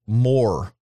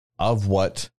more of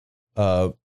what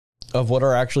our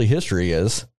actually history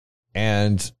is.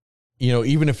 And, you know,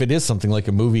 even if it is something like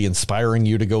a movie inspiring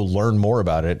you to go learn more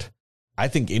about it, I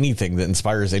think anything that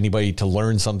inspires anybody to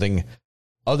learn something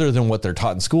other than what they're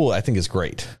taught in school, I think is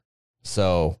great.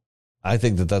 So I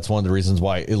think that's one of the reasons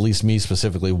why, at least me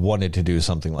specifically, wanted to do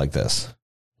something like this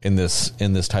in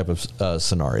this type of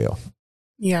scenario.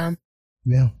 Yeah.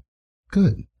 Yeah.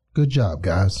 Good job,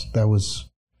 guys. Both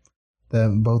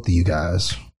of you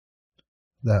guys,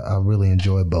 that I really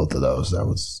enjoyed both of those.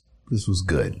 This was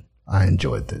good. I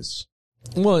enjoyed this.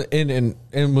 Well, and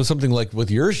with something like with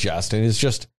yours, Justin, it's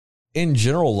just in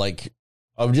general, like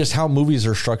of just how movies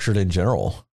are structured in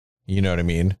general. You know what I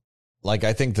mean? Like,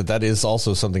 I think that is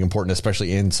also something important,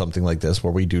 especially in something like this,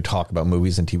 where we do talk about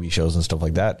movies and TV shows and stuff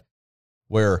like that,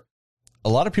 where a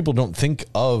lot of people don't think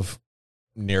of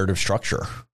narrative structure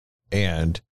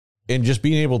and just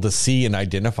being able to see and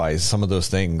identify some of those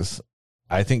things,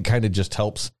 I think kind of just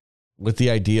helps with the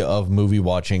idea of movie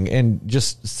watching and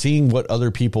just seeing what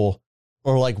other people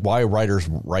or like why writers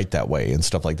write that way and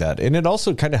stuff like that. And it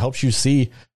also kind of helps you see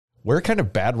where kind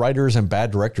of bad writers and bad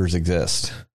directors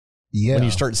exist. Yeah. When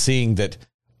you start seeing that,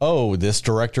 oh, this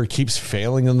director keeps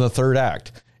failing in the third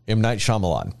act, M. Night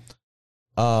Shyamalan,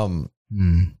 and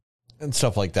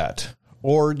stuff like that.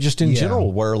 Or just in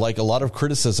general, where like a lot of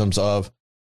criticisms of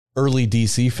early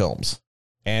DC films.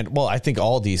 And well, I think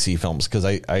all DC films, because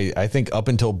I think up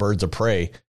until Birds of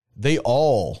Prey, they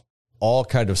all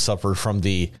kind of suffer from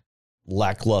the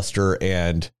lackluster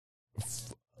and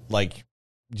like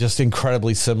just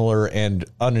incredibly similar and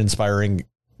uninspiring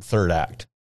third act.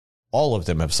 All of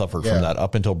them have suffered from that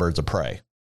up until Birds of Prey.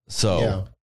 So,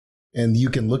 and you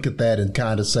can look at that and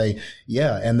kind of say,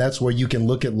 and that's where you can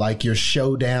look at like your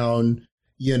showdown,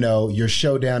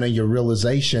 and your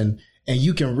realization, and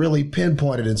you can really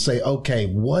pinpoint it and say, okay,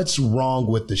 what's wrong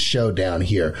with the showdown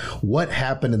here? What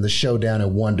happened in the showdown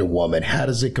in Wonder Woman? How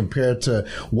does it compare to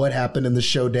what happened in the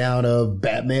showdown of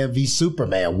Batman v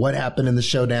Superman? What happened in the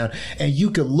showdown? And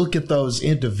you can look at those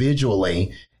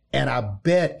individually, and I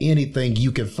bet anything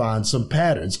you can find some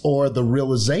patterns or the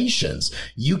realizations.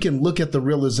 You can look at the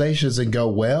realizations and go,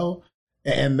 well,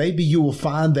 and maybe you will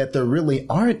find that there really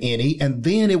aren't any. And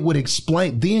then it would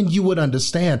explain, then you would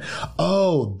understand,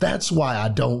 oh, that's why I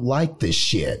don't like this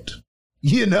shit.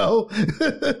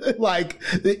 Like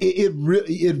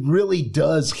it really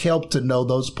does help to know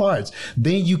those parts.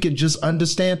 Then you can just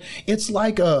understand. It's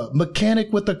like a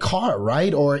mechanic with a car,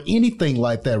 right? Or anything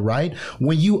like that, right?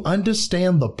 When you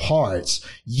understand the parts,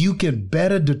 you can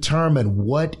better determine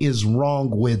what is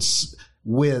wrong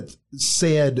with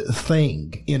said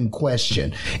thing in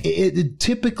question. It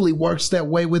typically works that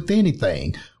way with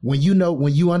anything. When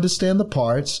you understand the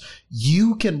parts,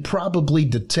 you can probably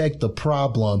detect the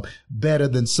problem better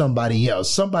than somebody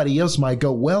else. Somebody else might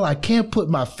go, well, I can't put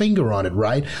my finger on it,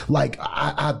 right? Like,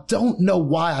 I don't know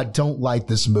why I don't like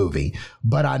this movie,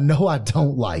 but I know I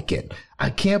don't like it. I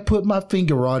can't put my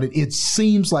finger on it. It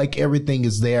seems like everything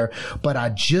is there, but I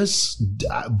just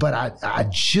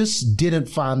didn't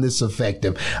find this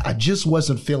effective. I just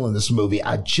wasn't feeling this movie.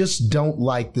 I just don't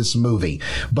like this movie.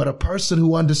 But a person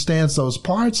who understands those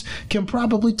parts can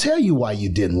probably tell you why you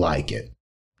didn't like it.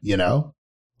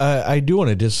 I do want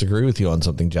to disagree with you on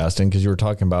something, Justin, because you were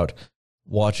talking about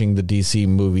watching the DC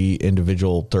movie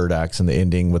individual third acts and the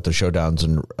ending with the showdowns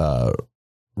and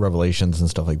revelations and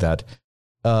stuff like that.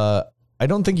 I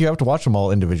don't think you have to watch them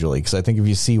all individually, because I think if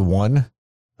you see one,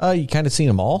 you kind of seen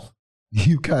them all.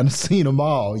 You kind of seen them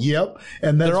all. Yep.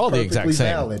 And that's they're all the exact same.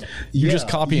 Valid. You just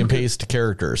copy and paste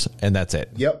characters, and that's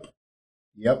it. Yep.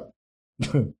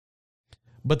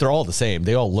 But they're all the same.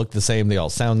 They all look the same. They all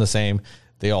sound the same.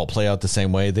 They all play out the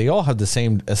same way. They all have the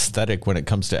same aesthetic when it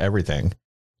comes to everything.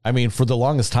 I mean, for the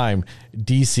longest time,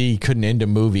 DC couldn't end a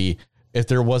movie if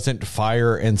there wasn't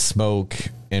fire and smoke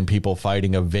and people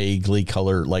fighting a vaguely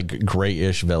colored, like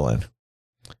grayish villain.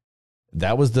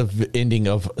 That was the ending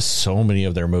of so many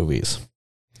of their movies.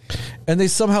 And they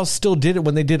somehow still did it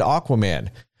when they did Aquaman.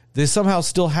 They somehow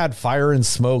still had fire and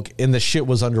smoke and the shit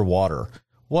was underwater.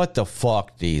 What the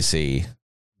fuck, DC?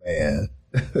 Man.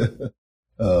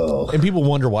 Oh. And people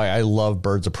wonder why I love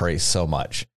Birds of Prey so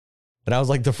much. And I was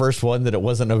like the first one that it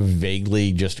wasn't a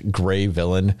vaguely just gray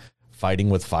villain fighting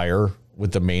with fire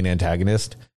with the main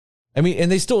antagonist. I mean,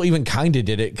 and they still even kind of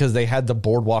did it because they had the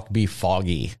boardwalk be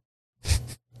foggy.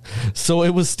 So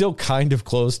it was still kind of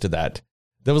close to that.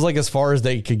 That was like as far as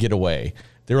they could get away.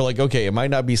 They were like, okay, it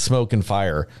might not be smoke and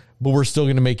fire, but we're still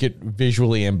going to make it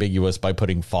visually ambiguous by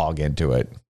putting fog into it.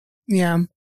 Yeah.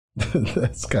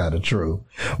 That's kind of true.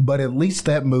 But at least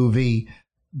that movie,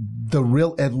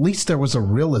 at least there was a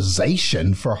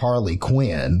realization for Harley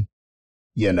Quinn,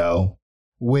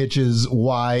 which is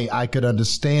why I could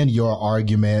understand your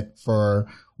argument for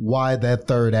why that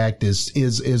third act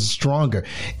is stronger.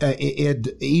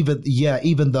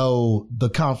 Even though the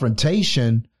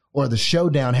confrontation or the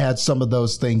showdown had some of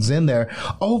those things in there,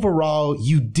 overall,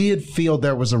 you did feel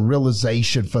there was a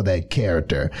realization for that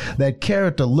character. That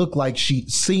character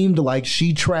seemed like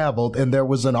she traveled and there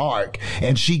was an arc,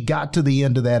 and she got to the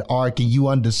end of that arc and you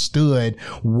understood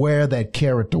where that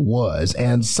character was.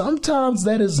 And sometimes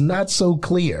that is not so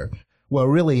clear Well,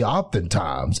 really,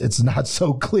 oftentimes it's not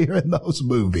so clear in those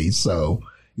movies. So,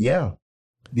 yeah.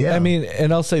 Yeah. I mean,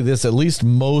 and I'll say this, at least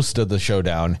most of the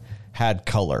showdown had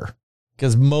color,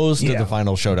 because most of the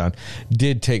final showdown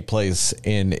did take place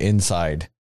inside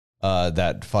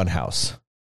that fun house.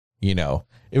 You know,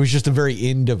 it was just the very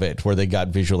end of it where they got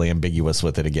visually ambiguous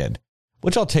with it again,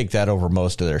 which I'll take that over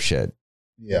most of their shit.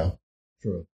 Yeah,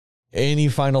 true. Any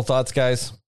final thoughts,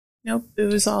 guys? Nope.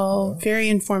 It was all very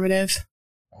informative.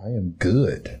 I am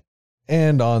good.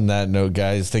 And on that note,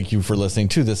 guys, thank you for listening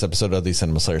to this episode of the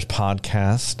Cinema Slayers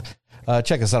podcast.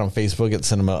 Check us out on Facebook at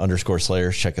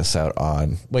cinema_slayers. Check us out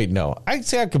on, I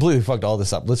completely fucked all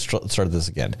this up. Let's start this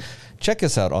again. Check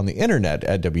us out on the internet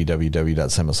at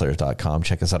www.cinemaslayers.com.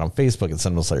 Check us out on Facebook at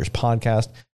Cinema Slayers podcast.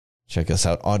 Check us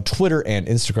out on Twitter and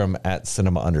Instagram at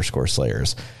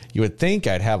cinema_slayers. You would think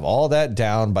I'd have all that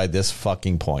down by this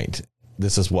fucking point.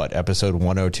 This is what, episode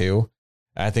 102?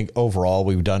 I think overall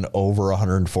we've done over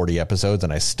 140 episodes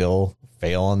and I still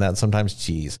fail on that sometimes.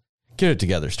 Jeez, get it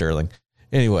together, Sterling.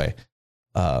 Anyway,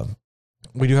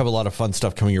 we do have a lot of fun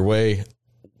stuff coming your way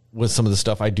with some of the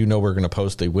stuff. I do know we're going to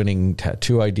post a winning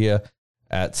tattoo idea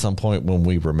at some point when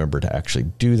we remember to actually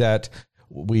do that.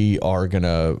 We are going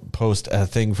to post a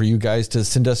thing for you guys to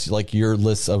send us like your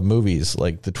lists of movies,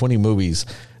 like the 20 movies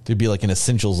to be like an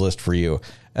essentials list for you.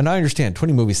 And I understand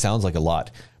 20 movies sounds like a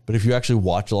lot, but if you actually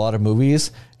watch a lot of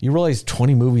movies, you realize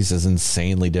 20 movies is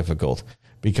insanely difficult,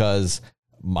 because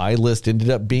my list ended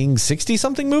up being 60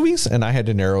 something movies and I had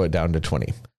to narrow it down to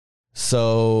 20.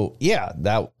 So yeah,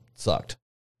 that sucked.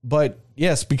 But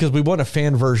yes, because we want a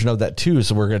fan version of that too.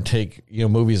 So we're going to take,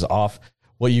 movies off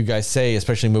what you guys say,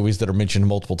 especially movies that are mentioned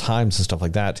multiple times and stuff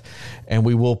like that. And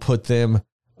we will put them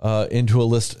into a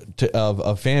list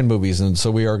of fan movies. And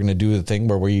so we are going to do the thing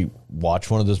where we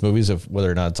watch one of those movies, whether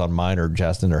or not it's on mine or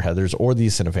Justin or Heather's or the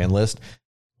Cinefan list,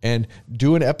 and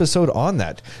do an episode on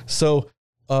that. So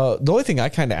the only thing I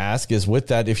kind of ask is, with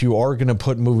that, if you are going to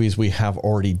put movies we have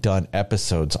already done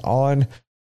episodes on,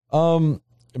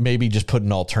 maybe just put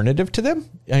an alternative to them.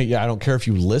 I don't care if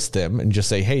you list them and just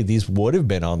say, hey, these would have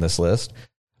been on this list,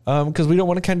 because we don't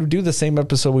want to kind of do the same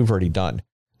episode we've already done.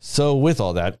 So with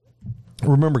all that,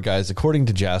 remember, guys, according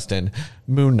to Justin,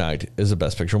 Moon Knight is the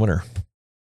Best Picture winner.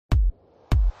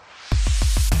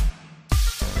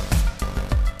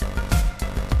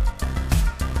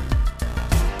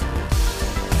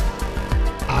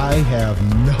 I have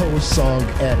no song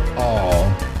at all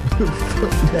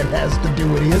that has to do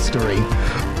with history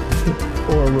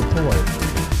or a report.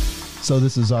 So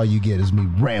this is all you get, is me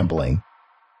rambling.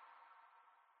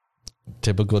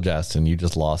 Typical Justin, you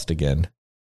just lost again.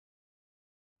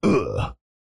 Ugh.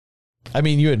 I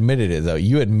mean, you admitted it, though.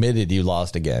 You admitted you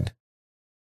lost again.